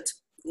was good.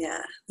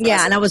 Yeah.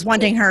 Yeah. And I was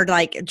wanting her,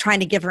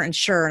 trying to give her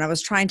Ensure, and I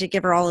was trying to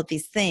give her all of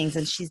these things.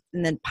 And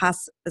then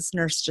hospice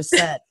nurse just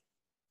said,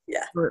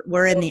 yeah,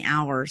 we're in the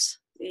hours.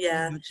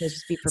 Yeah.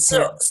 Just be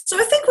prepared. So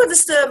I think what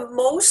is the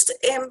most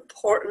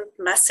important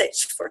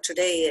message for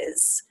today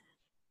is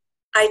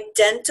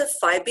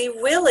identify, be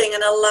willing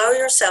and allow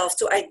yourself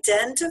to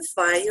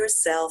identify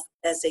yourself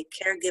as a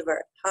caregiver.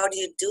 How do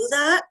you do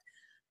that?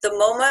 The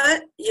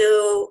moment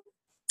you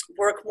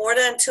work more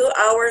than 2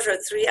 hours or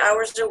 3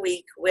 hours a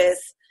week with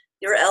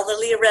your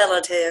elderly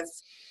relative,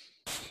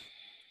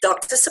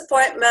 doctor's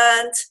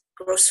appointment,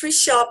 grocery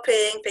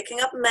shopping, picking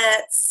up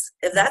meds.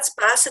 If that's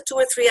past the 2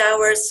 or 3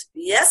 hours,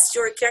 yes,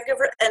 you're a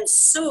caregiver. And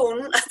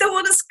soon, I don't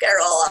want to scare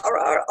all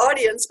our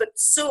audience, but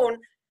soon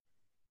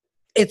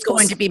it's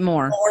going to be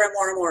more and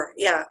more and more.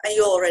 Yeah. And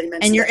you already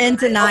mentioned and you're in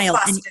denial.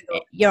 And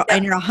you're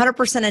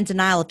 100% in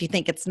denial if you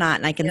think it's not.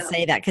 And I can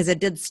say that because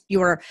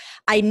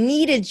I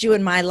needed you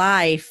in my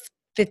life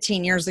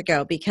 15 years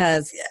ago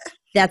because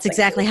that's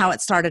exactly how it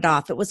started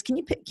off. It was, can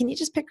you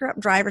just pick her up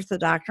and drive her to the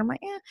doctor? I'm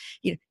like,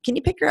 yeah. Can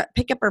you pick up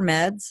her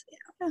meds?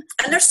 Yeah.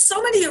 And there's so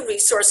many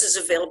resources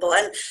available.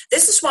 And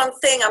this is one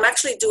thing I'm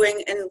actually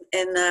doing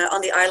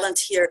on the island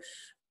here,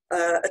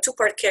 a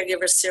 2-part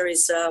caregiver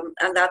series,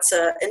 and that's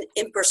an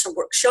in-person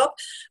workshop.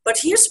 But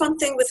here's one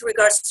thing with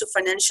regards to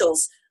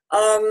financials.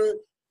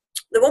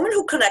 The woman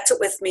who connected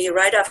with me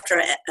right after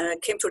I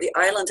came to the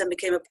island and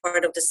became a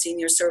part of the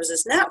Senior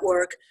Services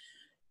Network,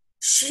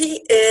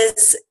 she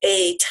is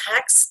a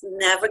tax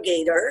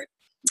navigator,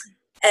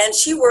 and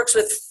she works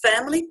with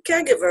family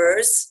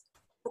caregivers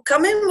who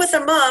come in with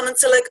their mom and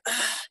say,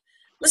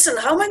 listen,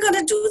 how am I going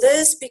to do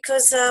this?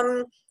 Because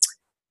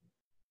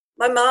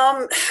my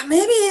mom,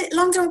 maybe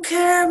long-term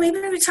care, maybe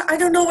I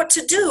don't know what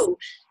to do.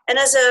 And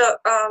as a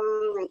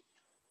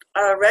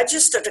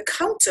registered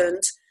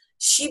accountant,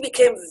 she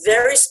became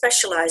very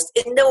specialized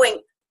in knowing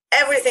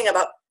everything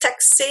about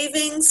tax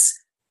savings.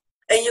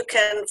 And you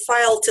can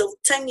file till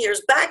 10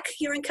 years back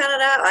here in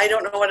Canada. I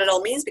don't know what it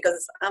all means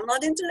because I'm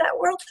not into that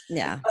world.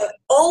 Yeah.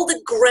 All the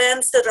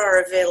grants that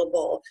are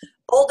available,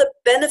 all the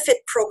benefit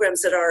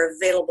programs that are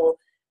available,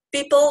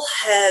 people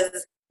have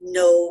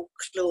no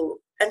clue.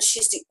 And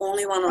she's the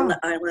only one on the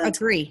island.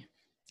 Agree.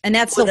 And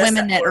that's who the does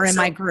women that are in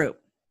So, my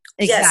group.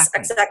 Yes,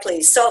 Exactly.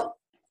 exactly. So,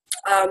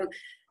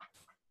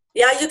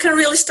 yeah, you can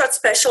really start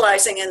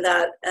specializing in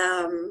that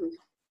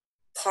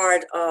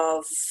part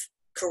of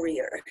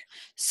career.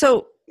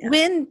 So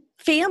when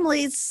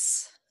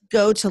families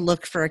go to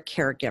look for a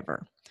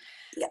caregiver,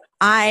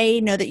 I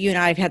know that you and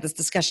I have had this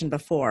discussion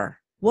before.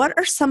 What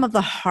are some of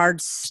the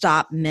hard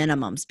stop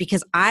minimums?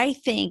 Because I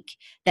think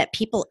that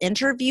people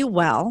interview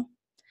well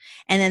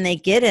and then they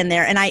get in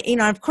there. And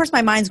of course,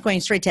 my mind's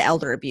going straight to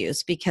elder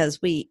abuse because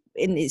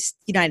in the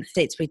United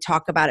States, we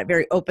talk about it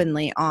very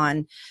openly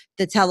on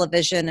the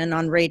television and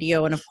on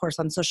radio and of course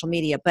on social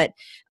media. But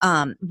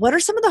what are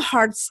some of the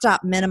hard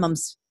stop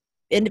minimums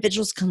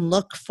individuals can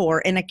look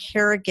for in a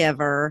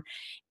caregiver,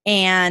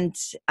 and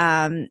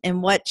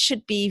what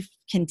should be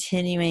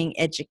continuing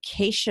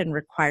education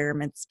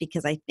requirements?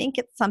 Because I think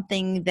it's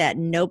something that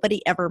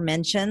nobody ever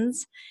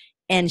mentions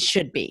and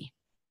should be.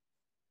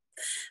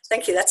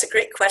 Thank you. That's a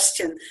great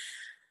question.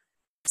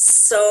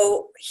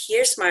 So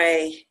here's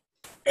my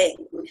thing.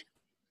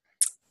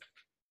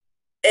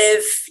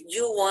 If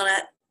you want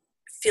to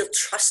feel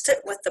trusted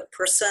with the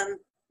person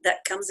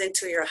that comes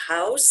into your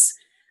house,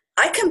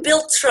 I can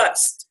build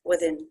trust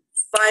within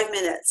 5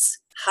 minutes.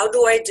 How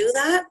do I do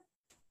that?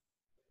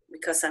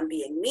 Because I'm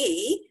being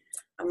me.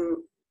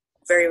 I'm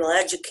very well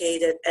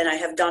educated and I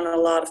have done a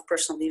lot of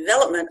personal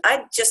development.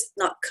 I just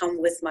not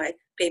come with my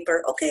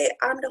paper, okay,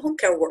 I'm the home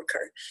care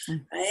worker,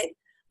 right?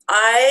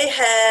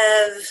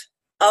 I have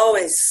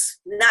always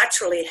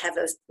naturally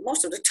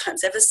most of the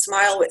times have a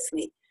smile with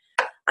me.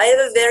 I have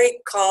a very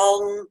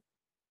calm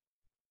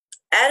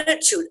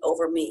attitude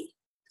over me.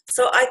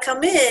 So I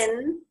come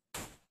in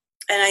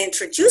and I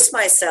introduce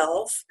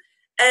myself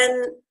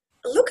and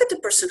look at the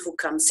person who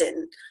comes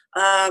in.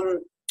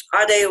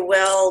 Are they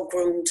well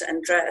groomed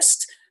and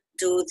dressed?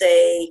 Do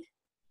they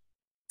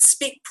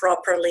speak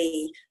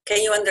properly?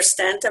 Can you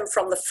understand them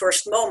from the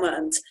first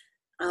moment?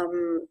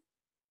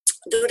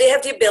 Do they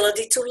have the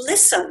ability to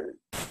listen?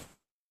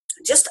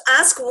 Just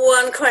ask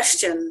one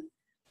question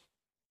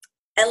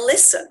and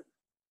listen,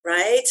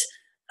 right?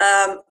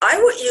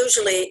 I would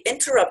usually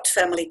interrupt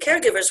family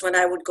caregivers when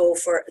I would go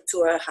to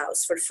a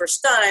house for the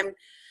first time.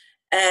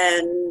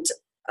 And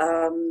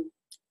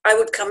I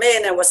would come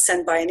in, I was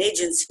sent by an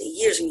agency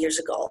years and years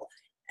ago.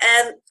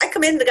 And I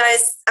come in,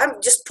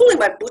 I'm just pulling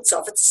my boots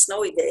off, it's a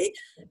snowy day.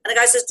 And the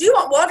guy says, do you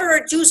want water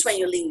or juice when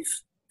you leave?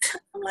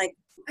 I'm like,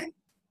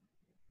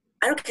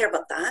 I don't care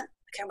about that.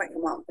 I care about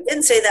your mom. I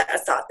didn't say that, I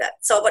thought that.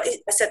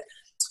 I said,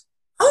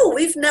 oh,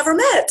 we've never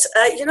met.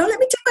 Let me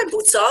take my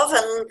boots off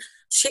and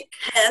shake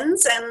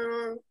hands,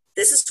 and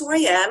this is who I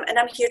am, and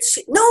I'm here to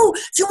see. No, do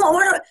you want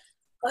water?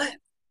 Oh,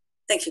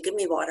 thank you, give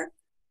me water.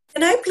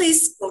 Can I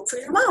please go to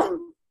your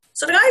mom?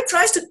 So the guy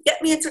tries to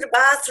get me into the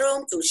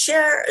bathroom to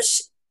share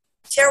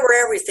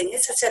where everything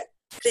is. I said,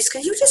 please,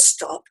 can you just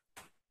stop?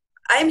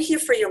 I'm here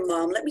for your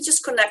mom. Let me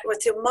just connect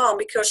with your mom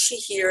because she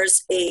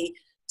hears a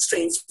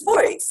strange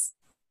voice.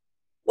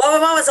 Well,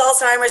 my mom has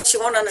Alzheimer's. She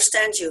won't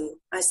understand you.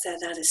 I said,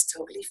 that is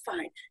totally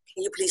fine.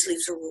 Can you please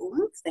leave the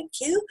room? Thank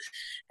you.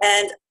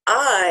 And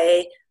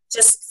I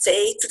just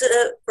say to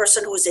the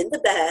person who's in the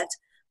bed,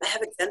 I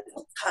have a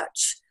gentle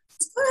touch.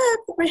 I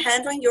put my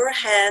hand on your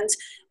hand,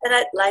 and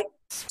I'd like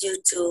you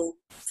to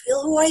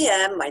feel who I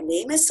am. My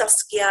name is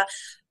Saskia.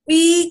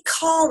 Be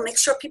calm. Make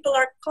sure people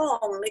are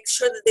calm. Make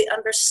sure that they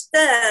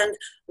understand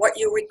what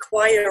you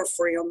require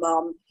for your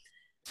mom.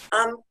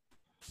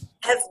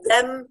 Have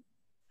them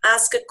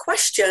ask a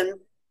question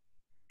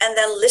and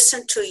then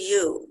listen to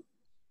you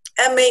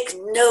and make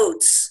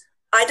notes.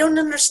 I don't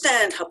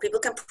understand how people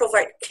can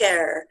provide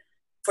care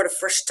for the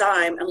first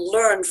time and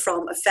learn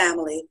from a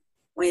family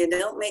when you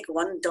don't make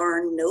one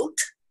darn note.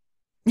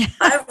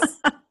 I've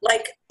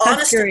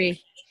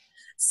honestly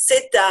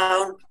sit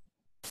down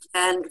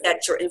and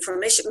get your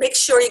information. Make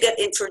sure you get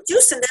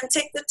introduced and then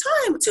take the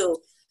time to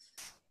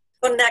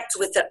connect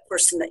with that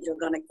person that you're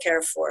going to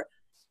care for.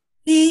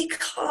 Be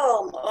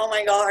calm. Oh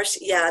my gosh.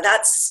 Yeah,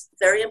 that's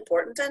very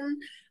important.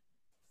 And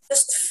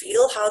just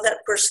feel how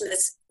that person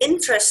is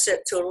interested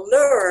to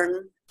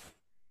learn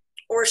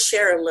or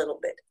share a little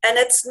bit. And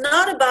it's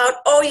not about,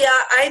 oh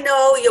yeah, I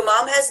know your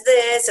mom has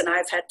this and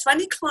I've had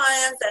 20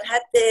 clients that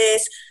had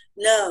this.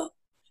 No,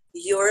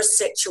 your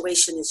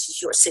situation is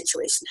your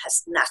situation. It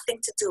has nothing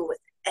to do with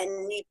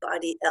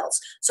anybody else.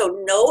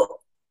 So no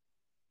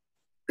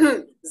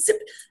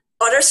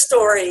other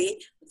story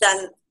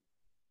than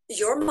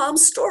your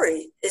mom's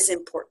story is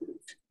important.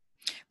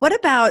 What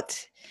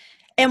about,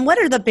 and what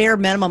are the bare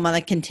minimum on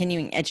the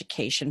continuing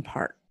education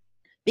part?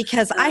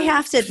 Because I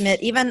have to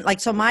admit, even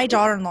so my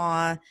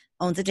daughter-in-law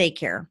owns a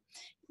daycare.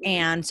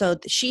 And so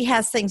she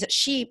has things that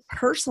she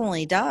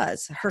personally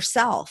does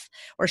herself,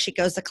 or she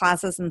goes to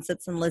classes and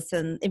sits and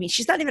listens. I mean,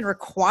 she's not even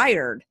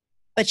required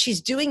but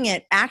she's doing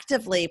it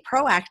actively,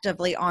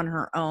 proactively on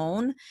her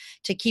own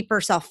to keep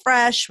herself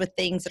fresh with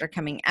things that are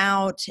coming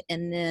out.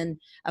 And then,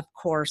 of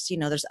course,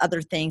 there's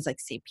other things like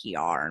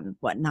CPR and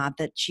whatnot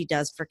that she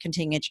does for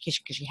continuing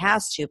education because she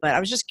has to. But I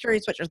was just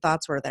curious what your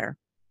thoughts were there.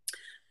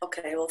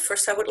 Okay, well,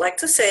 first I would like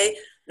to say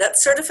that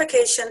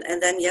certification,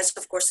 and then yes,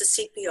 of course, the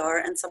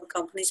CPR, and some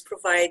companies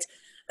provide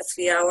a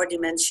 3-hour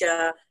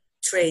dementia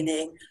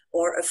training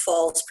or a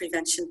falls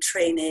prevention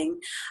training.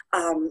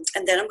 And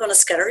then I'm going to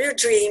scatter your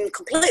dream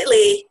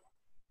completely.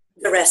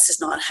 The rest is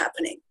not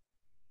happening.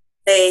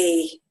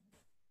 They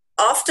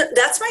often,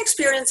 that's my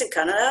experience in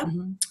Canada.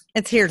 Mm-hmm.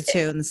 It's here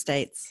too in the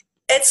States.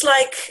 It's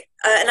like,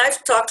 and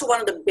I've talked to one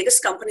of the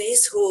biggest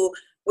companies who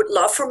would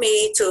love for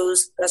me to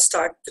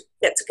start to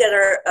get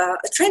together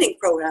a training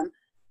program.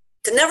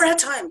 They never had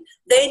time.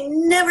 They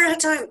never had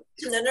time.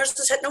 The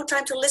nurses had no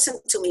time to listen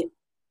to me.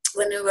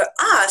 When we were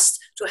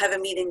asked to have a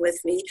meeting with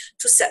me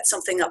to set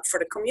something up for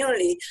the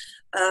community,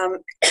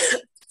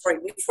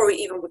 before we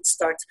even would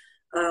start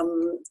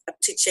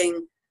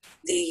teaching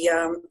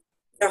their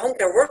home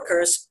care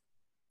workers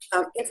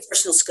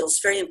interpersonal skills,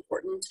 very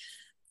important.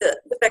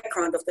 The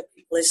background of the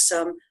people is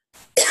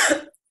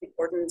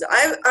important.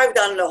 I've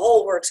done the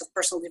whole works of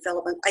personal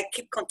development. I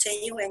keep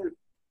continuing.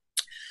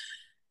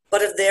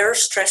 But if they're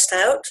stressed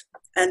out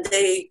and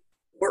they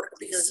work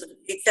because of the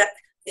paycheck,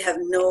 they have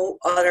no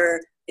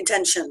other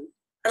intention.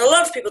 And a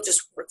lot of people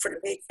just work for the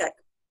paycheck.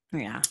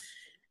 Yeah.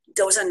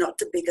 Those are not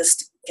the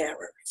biggest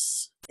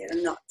carers.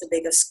 They're not the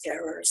biggest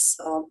carers.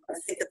 So I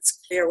think it's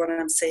clear what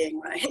I'm saying,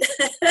 right?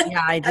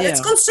 Yeah, I do. And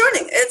it's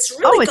concerning. It's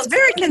really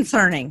very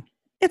concerning.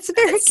 It's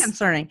very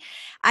concerning.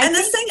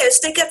 The thing is,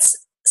 they get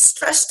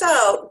stressed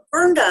out,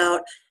 burned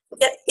out,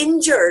 get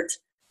injured.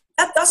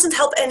 That doesn't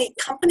help any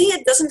company.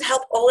 It doesn't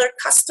help all their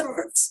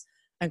customers.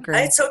 Agree.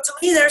 Right? So to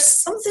me, there's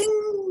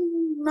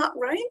something not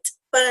right.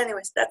 But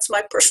anyways, that's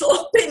my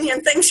personal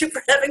opinion. Thank you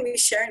for having me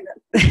sharing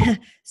that.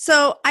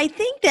 So I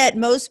think that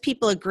most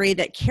people agree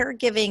that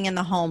caregiving in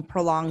the home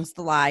prolongs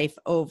the life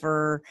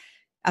over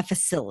a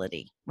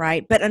facility,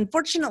 right? But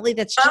unfortunately,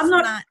 that's just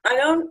not. I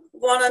don't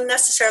want to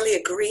necessarily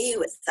agree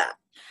with that.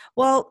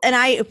 Well, and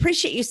I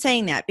appreciate you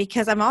saying that,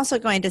 because I'm also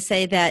going to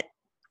say that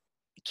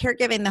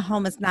caregiving in the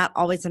home is not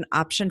always an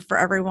option for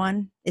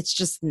everyone. It's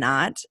just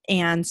not.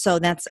 And so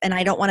and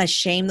I don't want to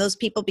shame those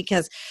people,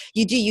 because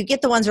you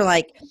get the ones who are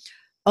like,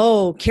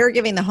 oh,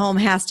 caregiving the home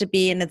has to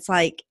be. And it's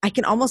like, I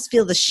can almost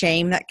feel the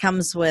shame that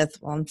comes with,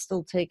 well, I'm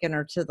still taking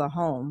her to the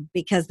home,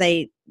 because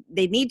they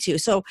need to.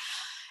 So,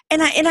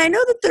 and I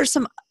know that there's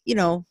some,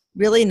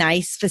 really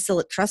nice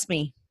facility. Trust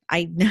me,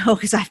 I know,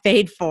 because I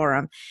paid for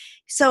them.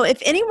 So if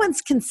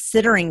anyone's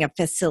considering a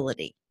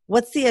facility,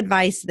 what's the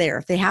advice there?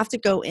 If they have to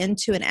go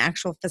into an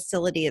actual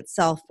facility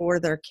itself for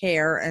their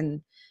care,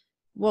 and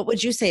what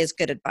would you say is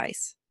good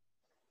advice?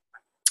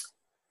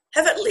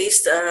 Have at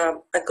least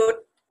a good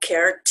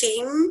care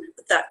team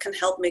that can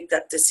help make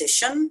that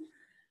decision.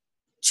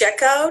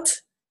 Check out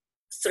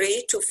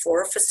 3 to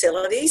 4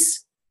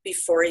 facilities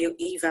before you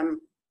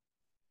even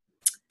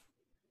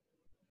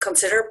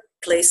consider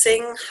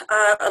placing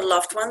a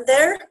loved one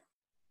there.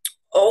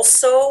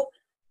 Also,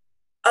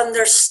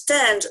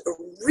 understand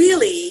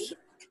really,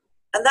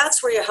 and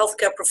that's where your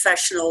healthcare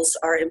professionals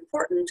are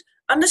important,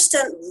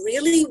 understand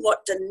really what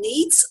the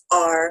needs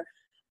are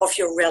of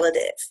your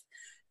relative.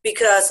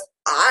 Because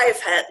I've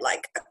had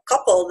like a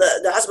couple,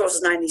 the husband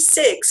was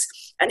 96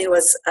 and he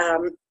was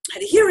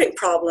had hearing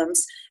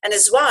problems, and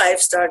his wife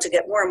started to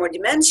get more and more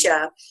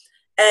dementia.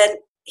 And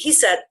he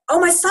said, oh,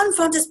 my son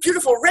found this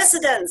beautiful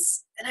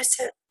residence. And I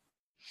said,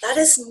 that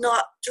is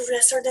not the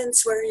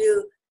residence where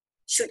you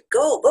should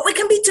go. But we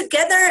can be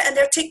together and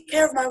they'll take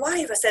care of my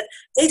wife. I said,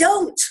 they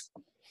don't.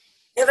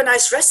 They have a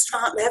nice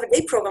restaurant. They have a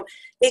day program.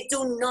 They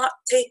do not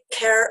take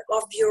care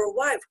of your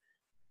wife.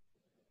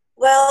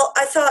 Well,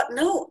 I thought,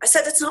 no. I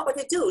said, that's not what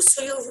they do.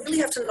 So you really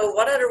have to know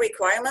what are the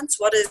requirements,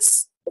 what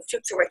is the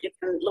future, what you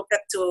can look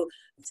at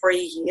for a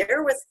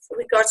year with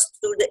regards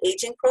to the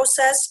aging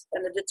process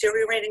and the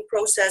deteriorating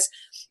process,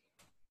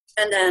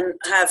 and then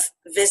have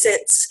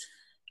visits,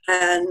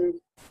 and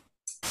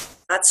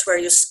that's where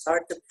you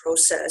start the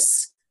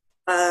process.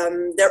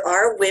 There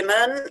are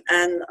women,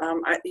 and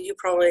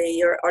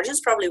your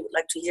audience probably would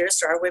like to hear,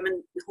 there are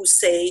women who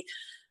say,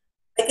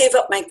 I gave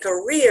up my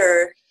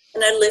career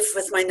and I live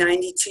with my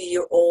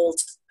 92-year-old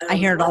I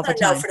hear it all the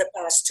time now for the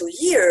past 2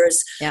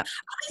 years. Yeah.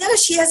 Yeah,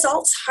 she has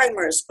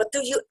Alzheimer's, but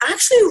do you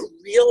actually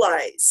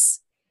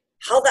realize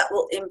how that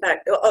will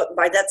impact,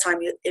 by that time,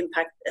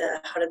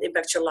 how that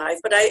impacts your life?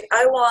 But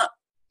I want,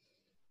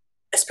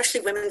 especially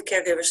women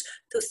caregivers,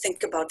 to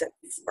think about that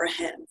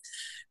beforehand,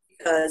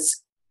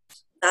 because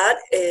that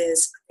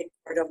is a big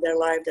part of their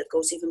life that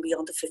goes even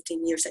beyond the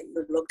 15 years that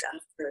you looked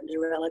after the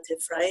relative,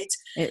 right?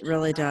 It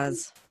really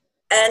does.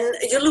 And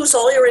you lose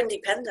all your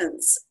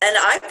independence. And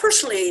I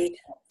personally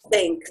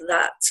think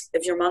that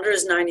if your mother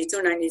is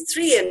 92,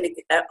 93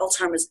 and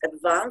Alzheimer's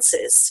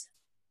advances,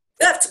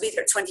 you have to be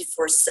there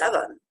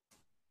 24/7.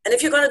 And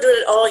if you're going to do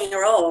it all on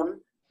your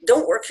own,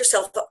 don't work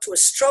yourself up to a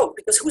stroke,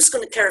 because who's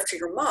going to care for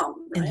your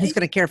mom? Right? And who's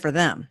going to care for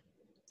them?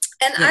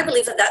 And Yeah. I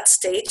believe at that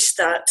stage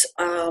that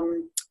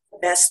the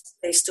best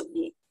place to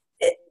be,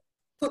 it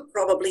would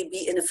probably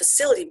be in a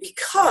facility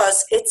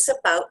because it's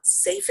about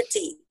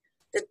safety.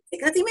 The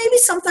dignity may be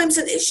sometimes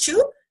an issue,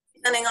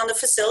 depending on the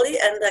facility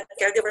and the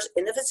caregivers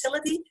in the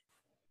facility,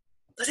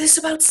 but it's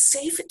about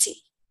safety,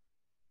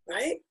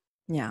 right?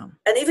 Yeah.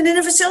 And even in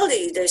a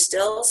facility, they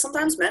still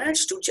sometimes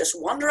manage to just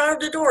wander out of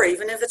the door,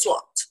 even if it's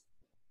locked.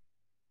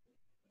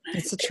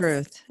 It's the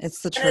truth.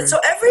 It's the And truth. so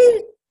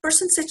every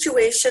person's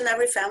situation,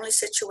 every family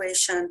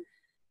situation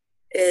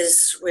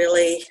is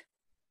really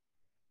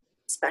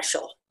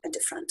special and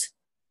different.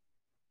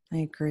 I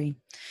agree.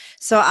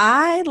 So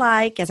I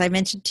like, as I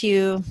mentioned to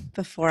you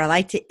before, I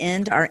like to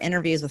end our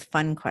interviews with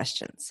fun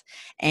questions.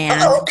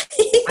 And Oh,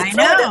 I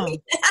throw it at know.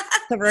 me.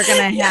 So we're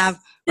going to Yes.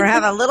 we're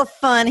having a little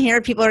fun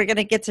here. People are going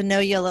to get to know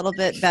you a little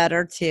bit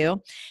better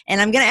too. And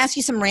I'm going to ask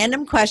you some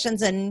random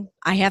questions and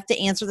I have to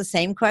answer the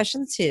same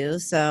question too.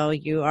 So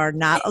you are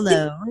not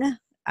alone.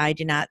 I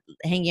do not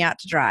hang you out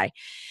to dry.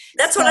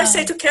 That's what I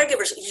say to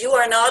caregivers. You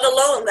are not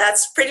alone.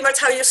 That's pretty much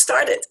how you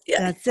started.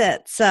 Yeah. That's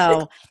it.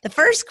 So the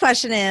first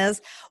question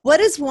is, what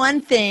is one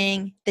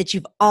thing that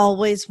you've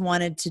always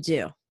wanted to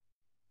do?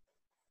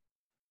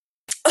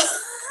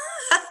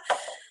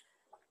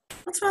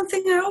 That's one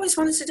thing I always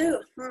wanted to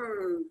do.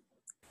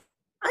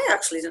 I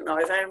actually don't know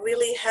if I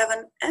really have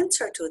an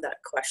answer to that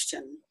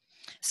question.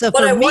 So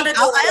What for I me, want to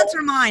I'll do.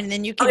 answer mine and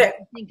then you can Okay.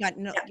 think on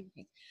no.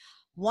 Yeah.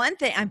 One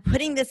thing, I'm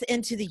putting this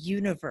into the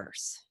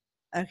universe.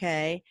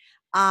 Okay.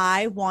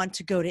 I want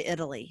to go to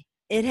Italy.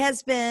 It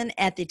has been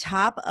at the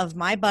top of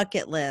my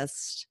bucket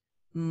list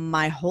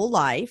my whole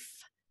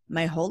life.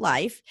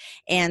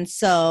 And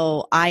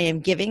so I am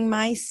giving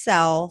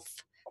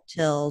myself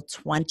till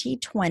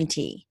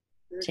 2020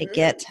 to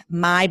get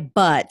my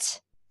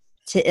butt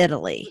to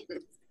Italy.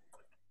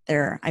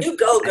 There, You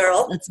go,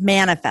 girl. let's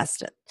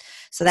manifest it.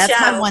 So that's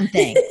my one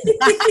thing.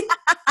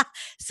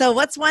 So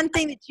what's one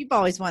thing that you've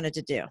always wanted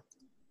to do?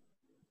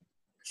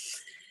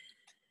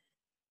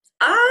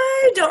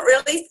 I don't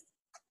really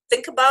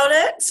think about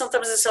it.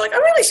 Sometimes it's like, I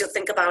really should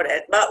think about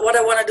it. But what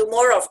I want to do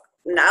more of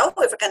now,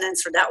 if I can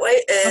answer that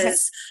way,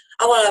 is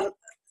I want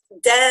to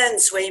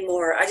dance way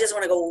more. I just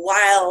want to go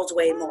wild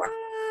way more.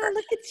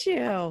 Look at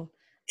you.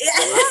 Yeah.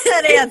 I love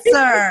that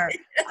answer.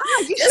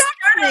 You just shocked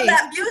turn on me.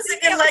 that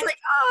music and like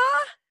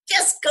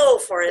just go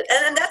for it.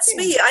 And that's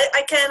me.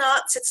 I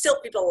cannot sit still.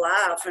 People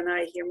laugh and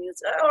I hear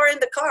music or in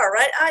the car,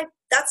 right?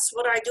 That's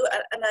what I do.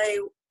 And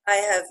I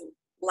have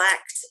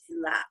lacked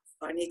in that.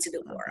 So I need to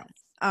do more.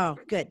 Oh,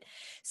 good.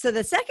 So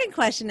the second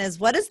question is,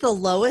 what is the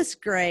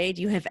lowest grade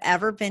you have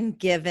ever been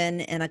given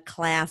in a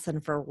class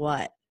and for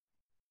what?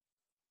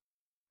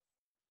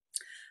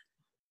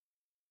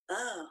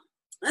 Oh,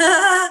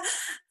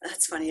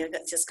 that's funny. I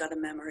just got a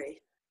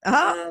memory.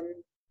 Oh.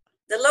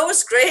 The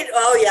lowest grade,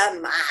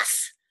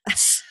 math.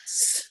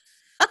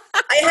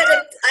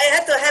 I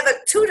had to have a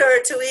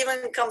tutor to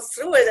even come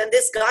through it, and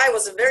this guy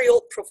was a very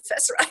old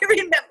professor. I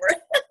remember,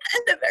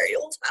 in a very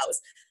old house.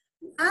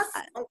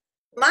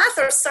 Math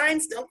or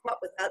science don't come up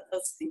with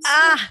those things.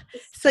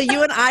 So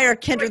you and I are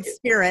kindred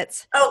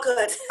spirits. Oh,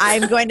 good.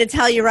 I'm going to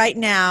tell you right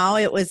now,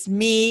 it was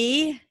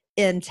me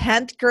in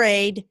 10th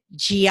grade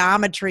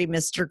geometry,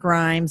 Mr.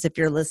 Grimes, if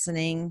you're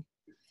listening.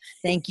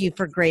 Thank you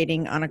for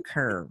grading on a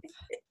curve.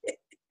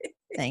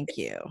 Thank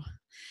you.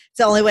 It's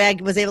the only way I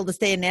was able to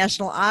stay in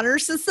National Honor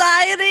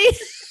Society.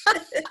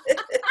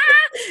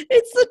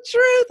 It's the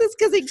truth. It's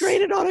because he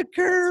graded on a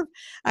curve.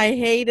 I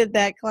hated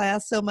that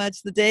class so much.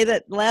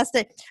 Last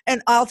day.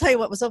 And I'll tell you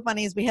what was so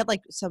funny is we had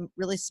like some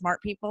really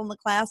smart people in the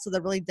class. So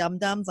they're really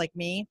dum-dums like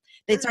me.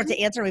 They'd start to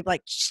answer. And we'd be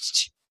like,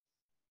 shh,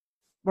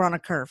 we're on a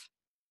curve.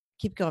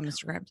 Keep going,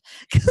 Mr. Grimes.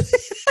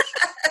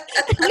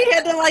 We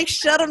had to like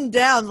shut them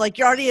down. Like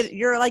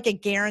you're like a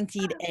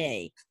guaranteed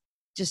A.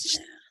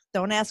 Just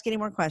don't ask any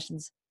more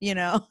questions,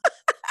 Well,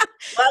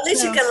 at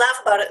least you can laugh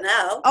about it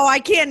now. Oh, I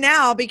can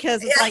now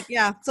because it's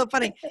so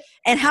funny.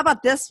 And how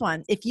about this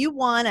one? If you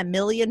won $1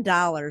 million,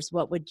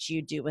 what would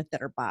you do with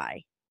it or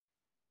buy?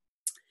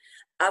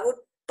 I would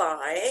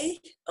buy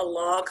a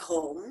log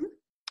home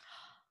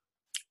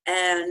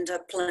and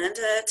plant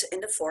it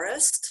in the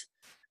forest,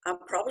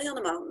 probably on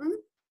a mountain,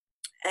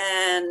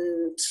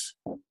 and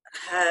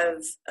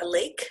have a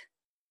lake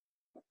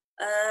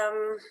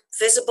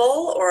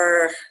visible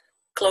or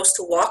close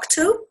to walk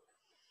to.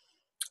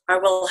 I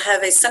will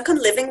have a sunken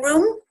living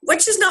room,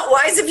 which is not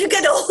wise if you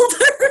get older.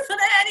 But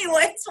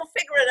anyways, we'll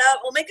figure it out.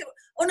 We'll make it.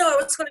 Oh no,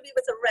 it's going to be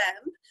with a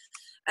ramp.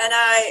 And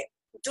I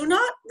do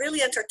not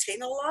really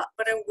entertain a lot,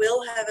 but I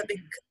will have a big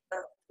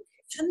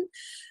kitchen,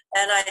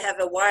 and I have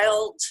a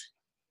wild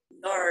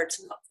yard,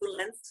 not too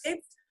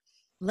landscaped.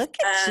 Look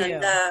at you.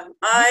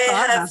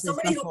 I have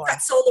somebody who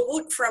cuts all the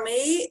wood for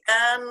me,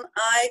 and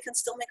I can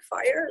still make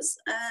fires.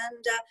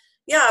 And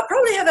I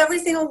probably have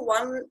everything on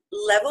one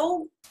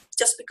level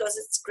just because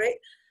it's great.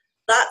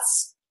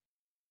 That's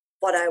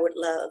what I would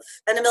love.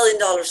 And $1 million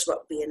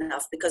won't be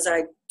enough because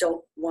I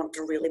don't want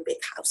a really big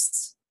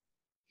house.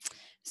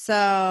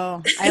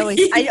 So I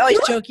always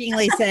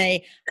jokingly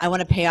say, I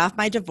want to pay off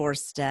my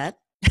divorce debt.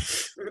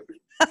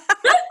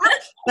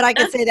 But I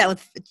could say that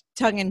with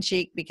tongue in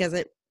cheek because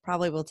it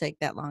probably will take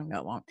that long. No,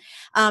 it won't.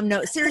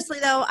 No, seriously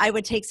though, I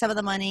would take some of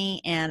the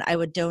money and I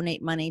would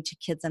donate money to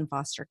kids in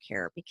foster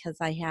care because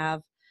I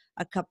have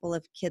a couple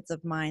of kids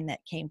of mine that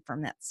came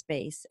from that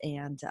space,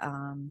 and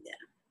Yeah.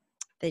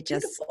 they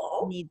just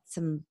Beautiful. need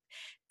some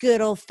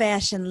good old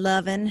fashioned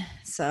loving.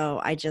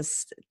 So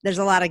there's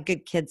a lot of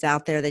good kids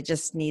out there. They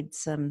just need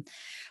some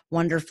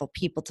wonderful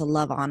people to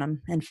love on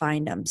them and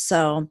find them.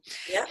 So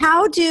Yeah.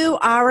 how do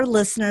our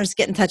listeners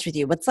get in touch with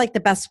you? What's like the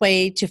best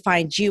way to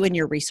find you and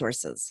your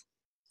resources?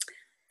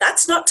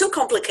 That's not too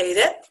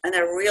complicated, and I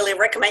really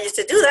recommend you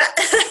to do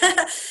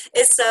that.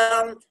 It's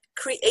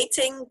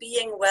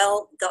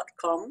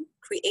creatingbeingwell.com.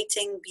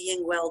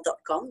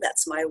 Creatingbeingwell.com.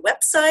 That's my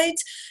website.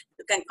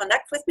 You can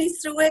connect with me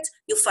through it.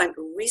 You'll find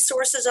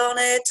resources on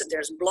it.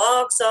 There's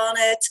blogs on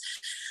it.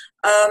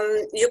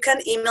 You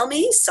can email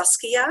me,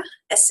 Saskia,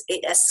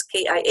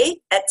 Saskia,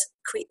 at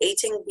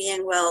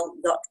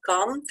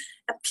creatingbeingwell.com.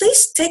 And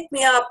please take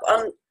me up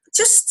on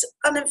just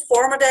an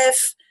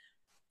informative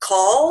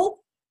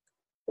call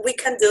we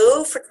can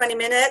do for 20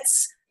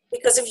 minutes,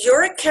 because if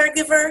you're a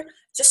caregiver,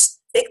 just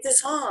take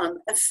this on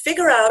and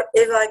figure out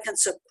if I can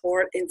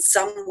support in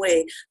some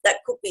way.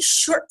 That could be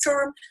short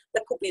term,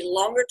 that could be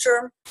longer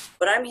term,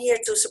 but I'm here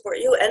to support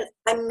you and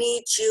I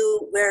meet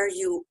you where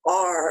you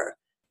are.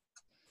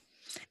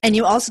 And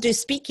you also do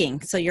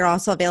speaking, so you're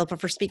also available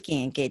for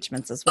speaking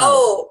engagements as well.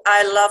 Oh,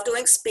 I love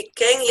doing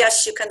speaking.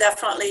 Yes, you can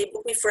definitely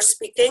book me for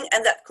speaking,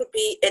 and that could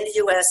be in the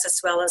US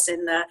as well as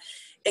in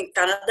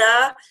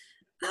Canada.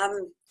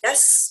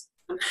 Yes,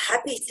 I'm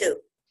happy to.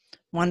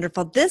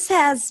 Wonderful. This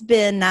has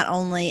been not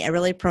only a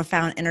really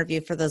profound interview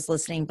for those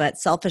listening, but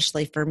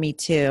selfishly for me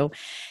too.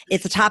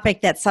 It's a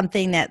topic that's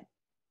something that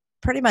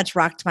pretty much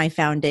rocked my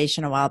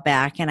foundation a while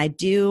back. And I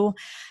do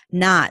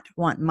not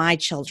want my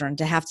children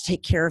to have to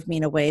take care of me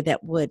in a way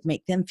that would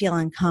make them feel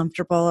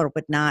uncomfortable or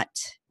would not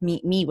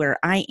meet me where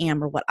I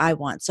am or what I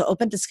want. So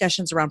open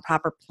discussions around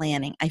proper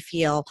planning, I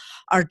feel,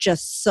 are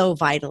just so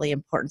vitally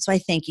important. So I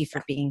thank you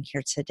for being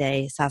here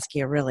today,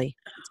 Saskia. Really,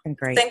 it's been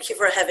great. Thank you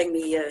for having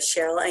me,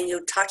 Cheryl. And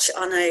you touch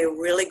on a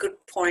really good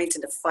point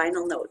in the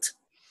final note.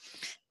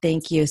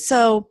 Thank you.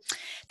 So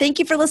thank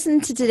you for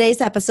listening to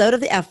today's episode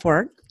of The F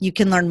Word. You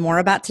can learn more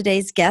about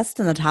today's guest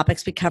and the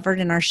topics we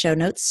covered in our show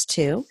notes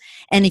too.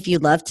 And if you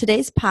loved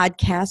today's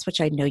podcast, which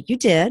I know you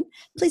did,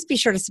 please be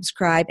sure to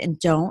subscribe and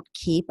don't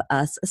keep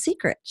us a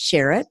secret.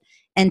 Share it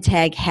and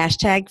tag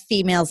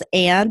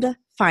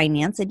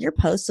 #females&finance in your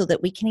post so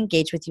that we can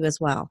engage with you as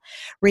well.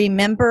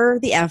 Remember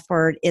the F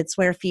word. It's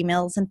where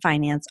females and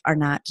finance are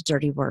not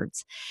dirty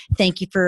words. Thank you for